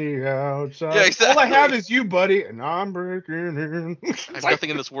on the outside. Yeah, exactly. All I have is you, buddy, and I'm breaking in. I have nothing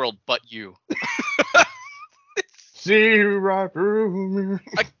in this world but you. See you right through me.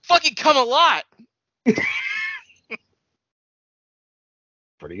 I fucking come a lot.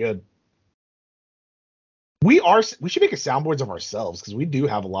 Pretty good. We should make a soundboards of ourselves because we do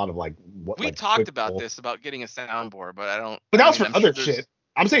have a lot of like what we like, talked about this about getting a soundboard, but I don't. But that was I'm for other sure shit.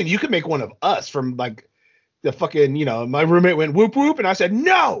 I'm saying you could make one of us from like the fucking, my roommate went whoop whoop and I said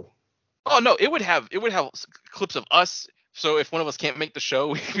no. Oh no, it would have clips of us. So if one of us can't make the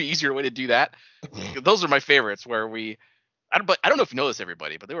show, it'd be easier way to do that. Those are my favorites where I don't know if you know this,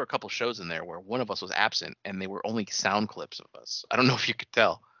 everybody, but there were a couple shows in there where one of us was absent and they were only sound clips of us. I don't know if you could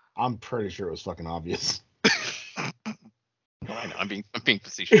tell. I'm pretty sure it was fucking obvious. No, I know. I'm being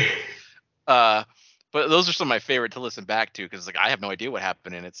facetious. But those are some of my favorite to listen back to because like I have no idea what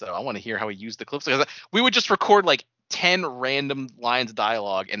happened in it, so I want to hear how he used the clips. Because we would just record like 10 random lines of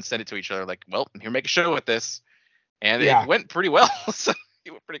dialogue and send it to each other. Like, well, here, make a show with this, and it went pretty well. So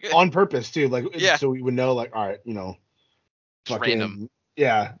it went pretty good on purpose too. Like, yeah. So we would know, like, all right, fucking random.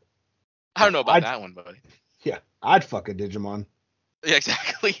 Yeah. I don't know about that one, buddy. Yeah, I'd fuck a Digimon. Yeah,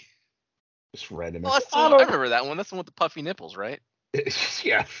 exactly. Just random. Well, I remember that one. That's the one with the puffy nipples, right?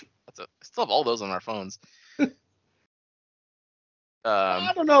 Yeah. I still have all those on our phones.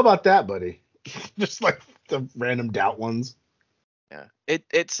 I don't know about that, buddy. Just like the random doubt ones. Yeah.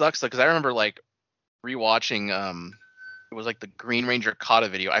 It sucks though, because I remember like rewatching it was like the Green Ranger Kata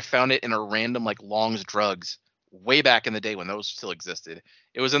video. I found it in a random like Long's Drugs way back in the day when those still existed.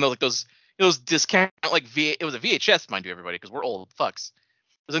 It was in those discount like it was a VHS, mind you, everybody, because we're old fucks.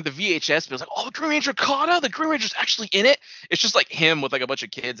 It was like the VHS, but it was like, oh, Green Ranger Kata, the Green Ranger's actually in it. It's just like him with like a bunch of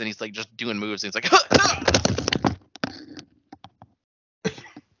kids, and he's like just doing moves, and he's like,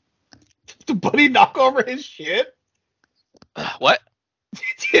 Did Buddy knock over his shit? What?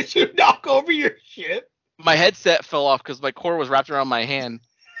 Did you knock over your shit? My headset fell off because my cord was wrapped around my hand.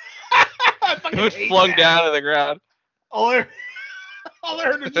 It was flung down to the ground. All I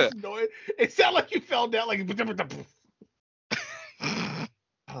heard was just noise. It sounded like you fell down like.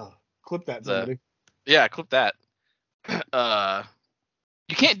 Clip that, somebody. Yeah, clip that.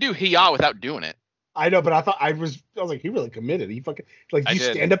 You can't do Hiya without doing it. I know, but I was like, he really committed. He fucking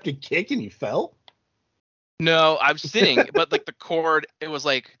stand up to kick and you fell. No, I'm sitting, but like the cord, it was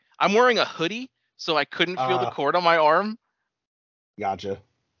like I'm wearing a hoodie, so I couldn't feel the cord on my arm. Gotcha.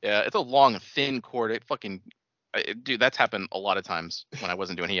 Yeah, it's a long, thin cord. Dude, that's happened a lot of times when I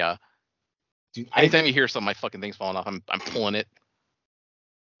wasn't doing Hiya. Dude, anytime you hear some of my fucking things falling off, I'm pulling it.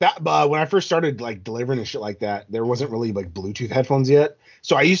 That when I first started like delivering and shit like that, there wasn't really like Bluetooth headphones yet.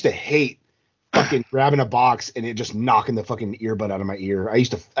 So I used to hate fucking grabbing a box and it just knocking the fucking earbud out of my ear.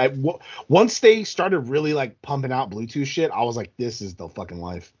 Once they started really like pumping out Bluetooth shit, I was like, this is the fucking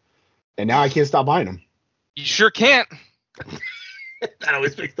life. And now I can't stop buying them. You sure can't. That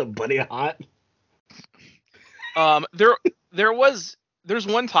always makes the buddy hot. There's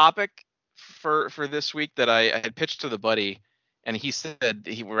one topic for this week that I had pitched to the buddy, and he said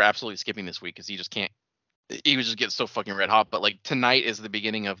we're absolutely skipping this week because he just can't. He was just getting so fucking red hot. But like tonight is the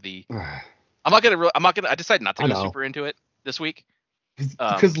beginning of the. I'm not gonna. I decided not to go super into it this week.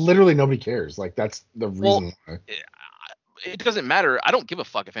 Because literally nobody cares. Like that's the reason why. It doesn't matter. I don't give a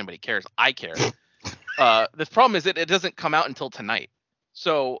fuck if anybody cares. I care. The problem is that it doesn't come out until tonight.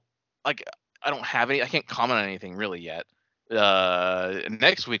 So like I don't have any. I can't comment on anything really yet.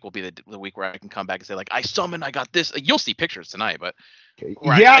 Next week will be the week where I can come back and say like I summoned. I got this. You'll see pictures tonight, but Okay.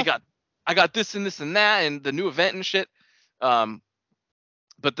 yeah, I got this and this and that and the new event and shit.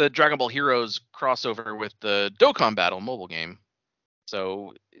 But the Dragon Ball Heroes crossover with the Dokkan Battle mobile game.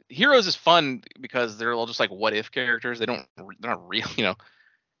 So Heroes is fun because they're all just like what if characters. They're not real, you know.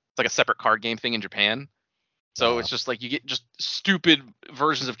 It's like a separate card game thing in Japan. So it's just like you get just stupid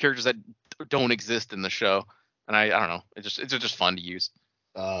versions of characters that don't exist in the show. And I don't know. It's just fun to use.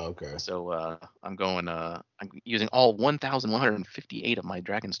 Oh, okay. So I'm using all 1,158 of my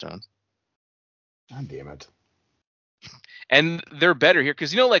Dragonstones. God damn it. And they're better here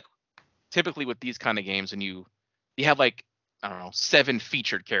because like typically with these kind of games and you have like I don't know 7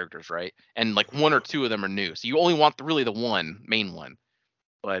 featured characters, right? And like 1 or 2 of them are new, so you only want really the main one.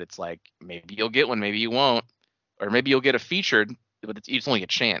 But it's like maybe you'll get one, maybe you won't, or maybe you'll get a featured, but it's only a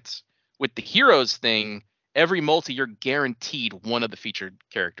chance. With the Heroes thing, every multi you're guaranteed one of the featured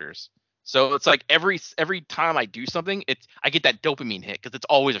characters. So it's like every time I do something, I get that dopamine hit because it's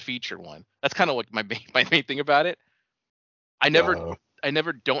always a featured one. That's kind of like my main thing about it. I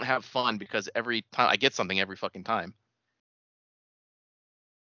never don't have fun because every time I get something every fucking time.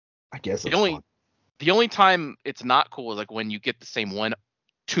 I guess the only time it's not cool is like when you get the same one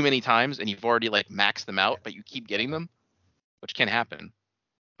too many times and you've already like maxed them out, but you keep getting them, which can happen.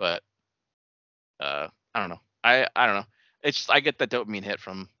 But I don't know. I don't know. It's just I get that dopamine hit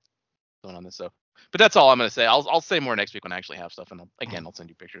from going on this. So, but that's all I'm gonna say. I'll say more next week when I actually have stuff, and I'll send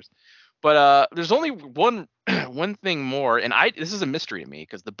you pictures. But there's only one thing more, and this is a mystery to me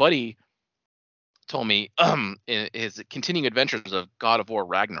because the buddy told me in his continuing adventures of God of War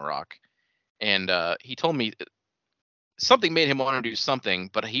Ragnarok, and he told me something made him want to do something,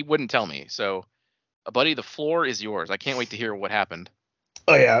 but he wouldn't tell me. So, buddy, the floor is yours. I can't wait to hear what happened.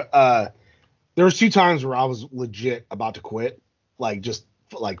 Oh yeah, there was 2 times where I was legit about to quit, like just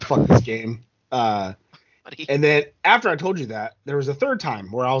like fuck this game. And then after I told you that, there was a 3rd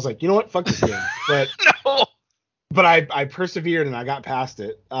time where I was like, you know what, fuck this game. But No. But I persevered and I got past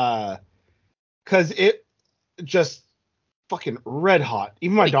it. Cause it just fucking red hot.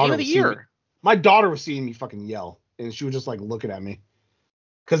 Even my daughter was seeing me fucking yell, and she was just like looking at me.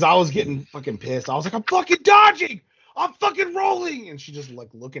 Cause I was getting fucking pissed. I was like, I'm fucking dodging. I'm fucking rolling. And she just like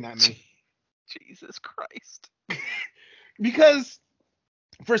looking at me. Jesus Christ. Because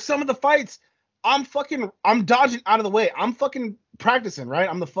for some of the fights, I'm dodging out of the way. I'm fucking practicing, right?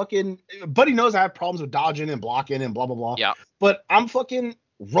 I'm the fucking buddy knows I have problems with dodging and blocking and blah blah blah. Yeah. But I'm fucking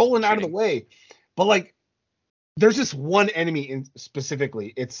rolling out of the way. But like there's this one enemy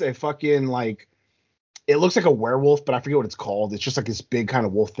specifically. It's a fucking like it looks like a werewolf, but I forget what it's called. It's just like this big kind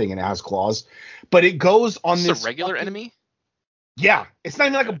of wolf thing and it has claws. But it goes on this a regular enemy? Yeah. It's not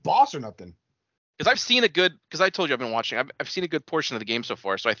even like a boss or nothing. Because I've seen because I told you I've been watching. I've seen a good portion of the game so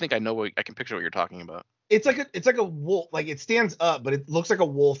far, so I think I know I can picture what you're talking about. It's like a wolf. Like it stands up, but it looks like a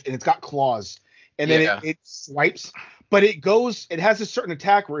wolf and it's got claws. And then it swipes, but it has a certain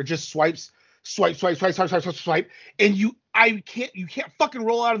attack where it just swipes, swipe, and you can't fucking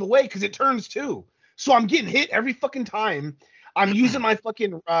roll out of the way because it turns too. So I'm getting hit every fucking time. I'm using my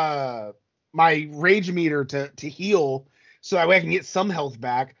fucking my rage meter to heal so that way I can get some health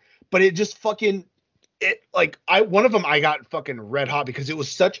back. But it just fucking one of them I got fucking red hot because it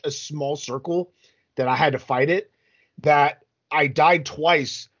was such a small circle that I had to fight it that I died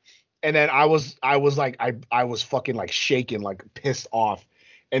twice. And then I was fucking like shaking, like pissed off.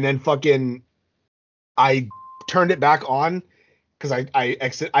 And then fucking I turned it back on because I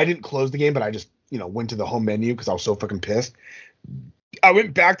didn't close the game, but I just, went to the home menu because I was so fucking pissed. I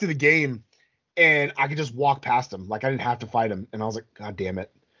went back to the game and I could just walk past him. Like I didn't have to fight him. And I was like, God damn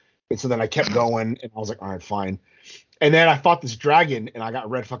it. And so then I kept going and I was like, all right, fine. And then I fought this dragon and I got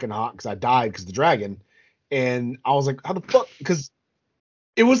red fucking hot because I died because of the dragon. And I was like, how the fuck? Because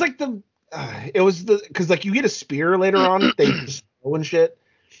it was like because like you get a spear later on that you just throw and shit.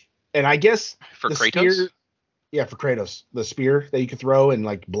 And I guess for Kratos? Spear, yeah, for Kratos, the spear that you could throw and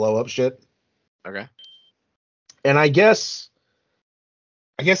like blow up shit. Okay. And I guess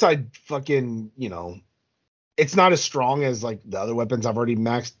I fucking, it's not as strong as like the other weapons I've already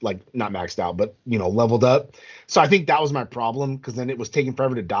maxed, like not maxed out, but leveled up. So I think that was my problem, because then it was taking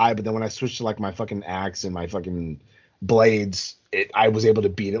forever to die. But then when I switched to like my fucking axe and my fucking blades, I was able to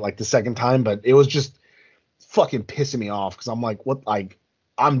beat it like the second time. But it was just fucking pissing me off, because I'm like, what? Like,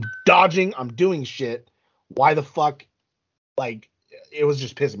 I'm dodging, I'm doing shit. Why the fuck? Like, it was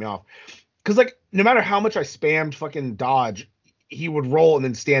just pissing me off. Because like, no matter how much I spammed fucking dodge, he would roll and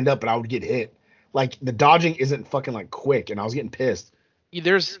then stand up, and I would get hit. Like, the dodging isn't fucking like quick, and I was getting pissed.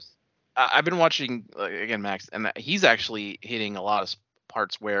 I've been watching again, Max, and he's actually hitting a lot of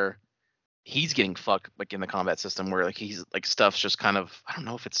parts where he's getting fucked, like in the combat system, where like he's like stuff's just kind of, I don't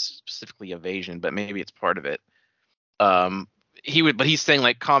know if it's specifically evasion, but maybe it's part of it. But he's saying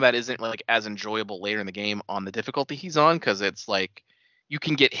like combat isn't like as enjoyable later in the game on the difficulty he's on, because it's like you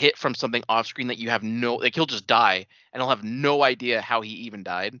can get hit from something off screen that you have no, like he'll just die and he'll have no idea how he even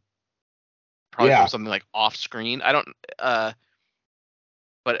died. Probably from something like off screen. I don't.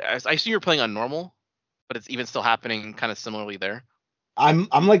 But I see you're playing on normal, but it's even still happening kind of similarly there. I'm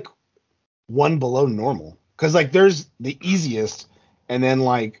like one below normal, because like there's the easiest, and then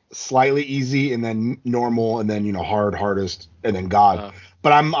like slightly easy, and then normal, and then hardest, and then God.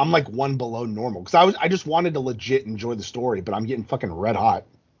 But I'm like one below normal, because I just wanted to legit enjoy the story, but I'm getting fucking red hot.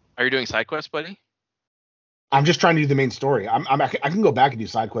 Are you doing side quests, buddy? I'm just trying to do the main story. I can go back and do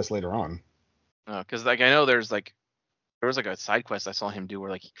side quests later on. Because like I know there was like a side quest I saw him do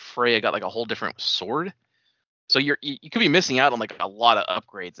where like Freya got like a whole different sword. So you could be missing out on like a lot of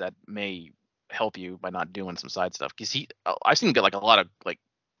upgrades that may help you by not doing some side stuff. Because I've seen him get like a lot of like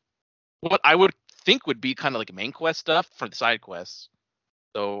what I would think would be kind of like main quest stuff for the side quests.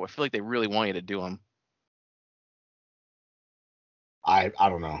 So I feel like they really want you to do them. I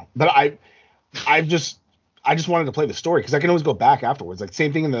don't know, but I just wanted to play the story, because I can always go back afterwards. Like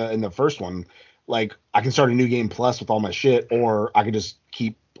same thing in the first one. Like I can start a new game plus with all my shit, or I could just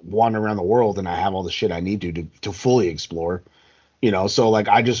keep wandering around the world and I have all the shit I need to fully explore. So like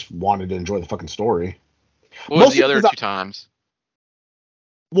I just wanted to enjoy the fucking story. What was the other two times?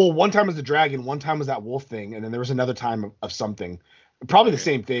 Well, one time was the dragon, one time was that wolf thing, and then there was another time of something. Probably the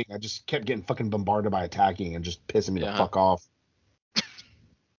same thing. I just kept getting fucking bombarded by attacking and just pissing me the fuck off.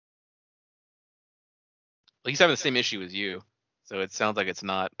 He's having the same issue as you, so it sounds like it's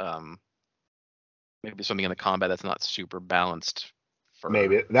not maybe there's something in the combat that's not super balanced.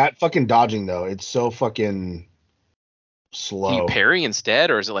 Maybe that fucking dodging though, it's so fucking slow. Can you parry instead,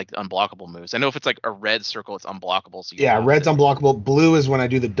 or is it like unblockable moves? I know if it's like a red circle, it's unblockable. So red's unblockable. Blue is when I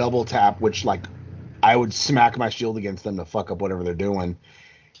do the double tap, which like I would smack my shield against them to fuck up whatever they're doing.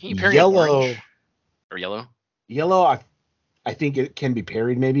 Can you parry yellow or yellow? Yellow, I think it can be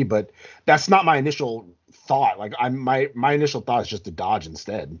parried maybe, but that's not my initial thought. Like my initial thought is just to dodge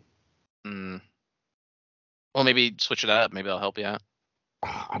instead. Well, maybe switch it up. Maybe I'll help you out.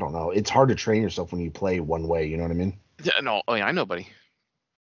 I don't know. It's hard to train yourself when you play one way. You know what I mean? Yeah, no. Oh yeah, I know, buddy.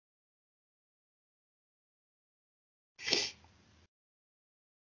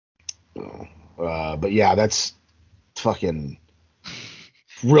 But yeah, that's fucking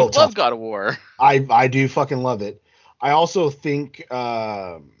real tough. Love God of War. I do fucking love it. I also think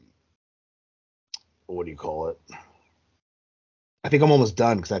what do you call it? I think I'm almost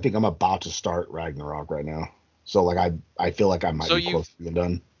done, because I think I'm about to start Ragnarok right now. So like I feel like I might be close to being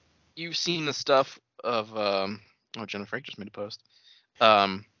done. You've seen the stuff of Jennifer Frank just made a post.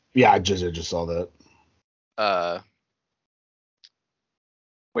 Yeah, I just saw that.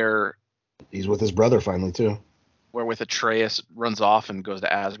 Where he's with his brother finally too. Where with Atreus runs off and goes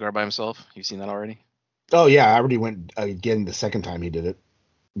to Asgard by himself. You've seen that already? Oh yeah, I already went again the second time he did it.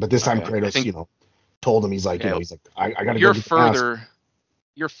 But this time Kratos, told him, he's like, he's like, I gotta go.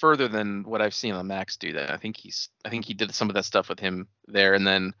 You're further than what I've seen on Max do that. I think he did some of that stuff with him there, and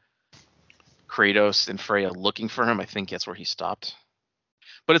then Kratos and Freya looking for him. I think that's where he stopped.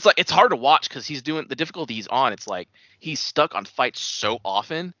 But it's like it's hard to watch because he's doing the difficulty he's on. It's like he's stuck on fights so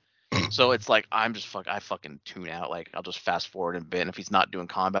often. So it's like I fucking tune out. Like I'll just fast forward a bit, and if he's not doing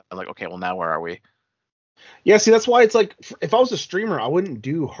combat, I'm like, okay, well now where are we? Yeah, see, that's why it's like if I was a streamer, I wouldn't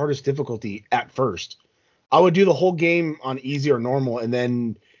do hardest difficulty at first. I would do the whole game on easy or normal, and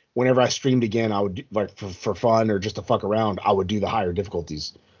then whenever I streamed again, I would do, like for fun or just to fuck around, I would do the higher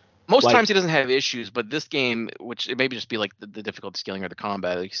difficulties. Most times he doesn't have issues, but this game, which it may just be like the difficulty scaling or the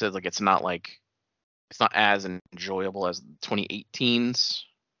combat, like he says, like it's not as enjoyable as 2018's.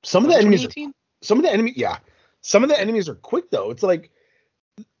 Some of the enemies are quick though. It's like,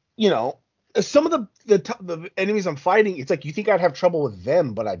 some of the enemies I'm fighting, it's like you think I'd have trouble with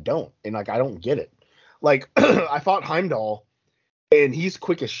them, but I don't, and like I don't get it. Like I fought Heimdall, And he's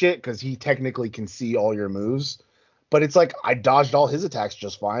quick as shit because he technically can see all your moves. But it's like I dodged all his attacks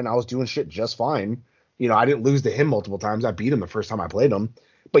just fine. I was doing shit just fine. You know, I didn't lose to him multiple times. I beat him the first time I played him.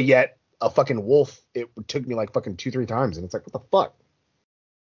 But yet, a fucking wolf, it took me like fucking 2-3 times. And it's like, what the fuck?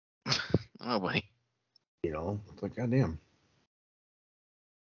 Oh, buddy. You know, it's like, goddamn.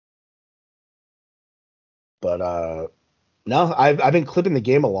 But, no, I've been clipping the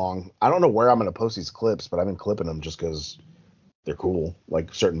game along. I don't know where I'm going to post these clips, but I've been clipping them just because they're cool.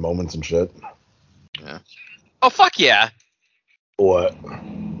 Like, certain moments and shit. Yeah. Oh, fuck yeah. What?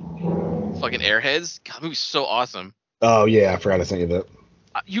 Fucking Airheads. God, that movie's so awesome. Oh, yeah, I forgot I sent you that.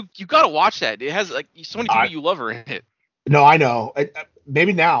 You gotta watch that. It has like so many people you love are in it. No, I know.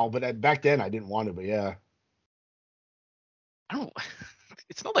 Maybe now, but back then I didn't want to. But yeah, I don't.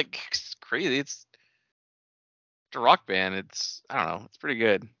 It's not like it's crazy. It's a rock band. I don't know. It's pretty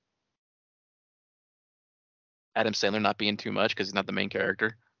good. Adam Sandler not being too much because he's not the main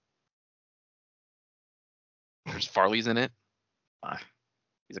character. There's Farley's in it.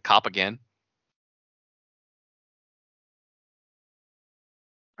 He's a cop again.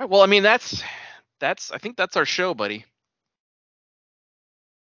 All right, well, I mean that's. I think that's our show, buddy.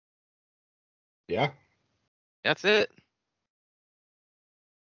 yeah. That's it.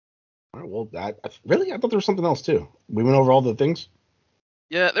 All right, well, I thought there was something else too. We went over all the things.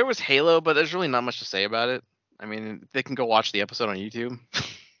 Yeah, there was Halo, but there's really not much to say about it. I mean, they can go watch the episode on YouTube.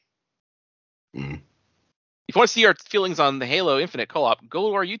 Mm. If you want to see our feelings on the Halo Infinite co-op, go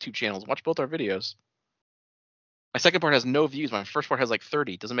to our YouTube channels. Watch both our videos. My second part has no views. My first part has like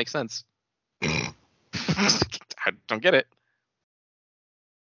 30. Doesn't make sense. I don't get it.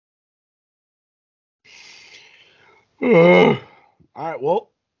 All right,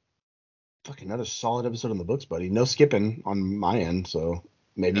 well, fucking another solid episode in the books, buddy. No skipping on my end, so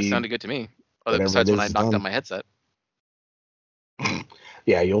maybe That sounded good to me. whatever Besides it when I is, knocked done. out my headset.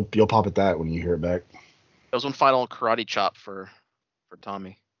 Yeah, you'll pop at that when you hear it back. That was one final karate chop for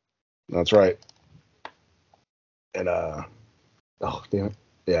Tommy. That's right. And oh damn it,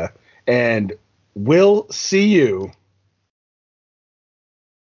 yeah. And we'll see you.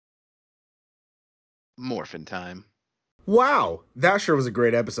 Morphin' time. Wow, that sure was a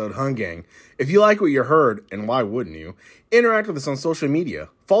great episode, huh, gang? If you like what you heard, and why wouldn't you, interact with us on social media.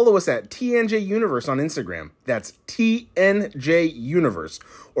 Follow us at TNJ Universe on Instagram. That's TNJ Universe.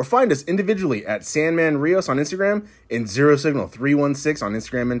 Or find us individually at Sandman Rios on Instagram and Zero Signal 316 on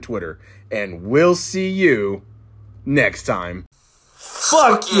Instagram and Twitter. And we'll see you next time.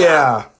 Fuck yeah.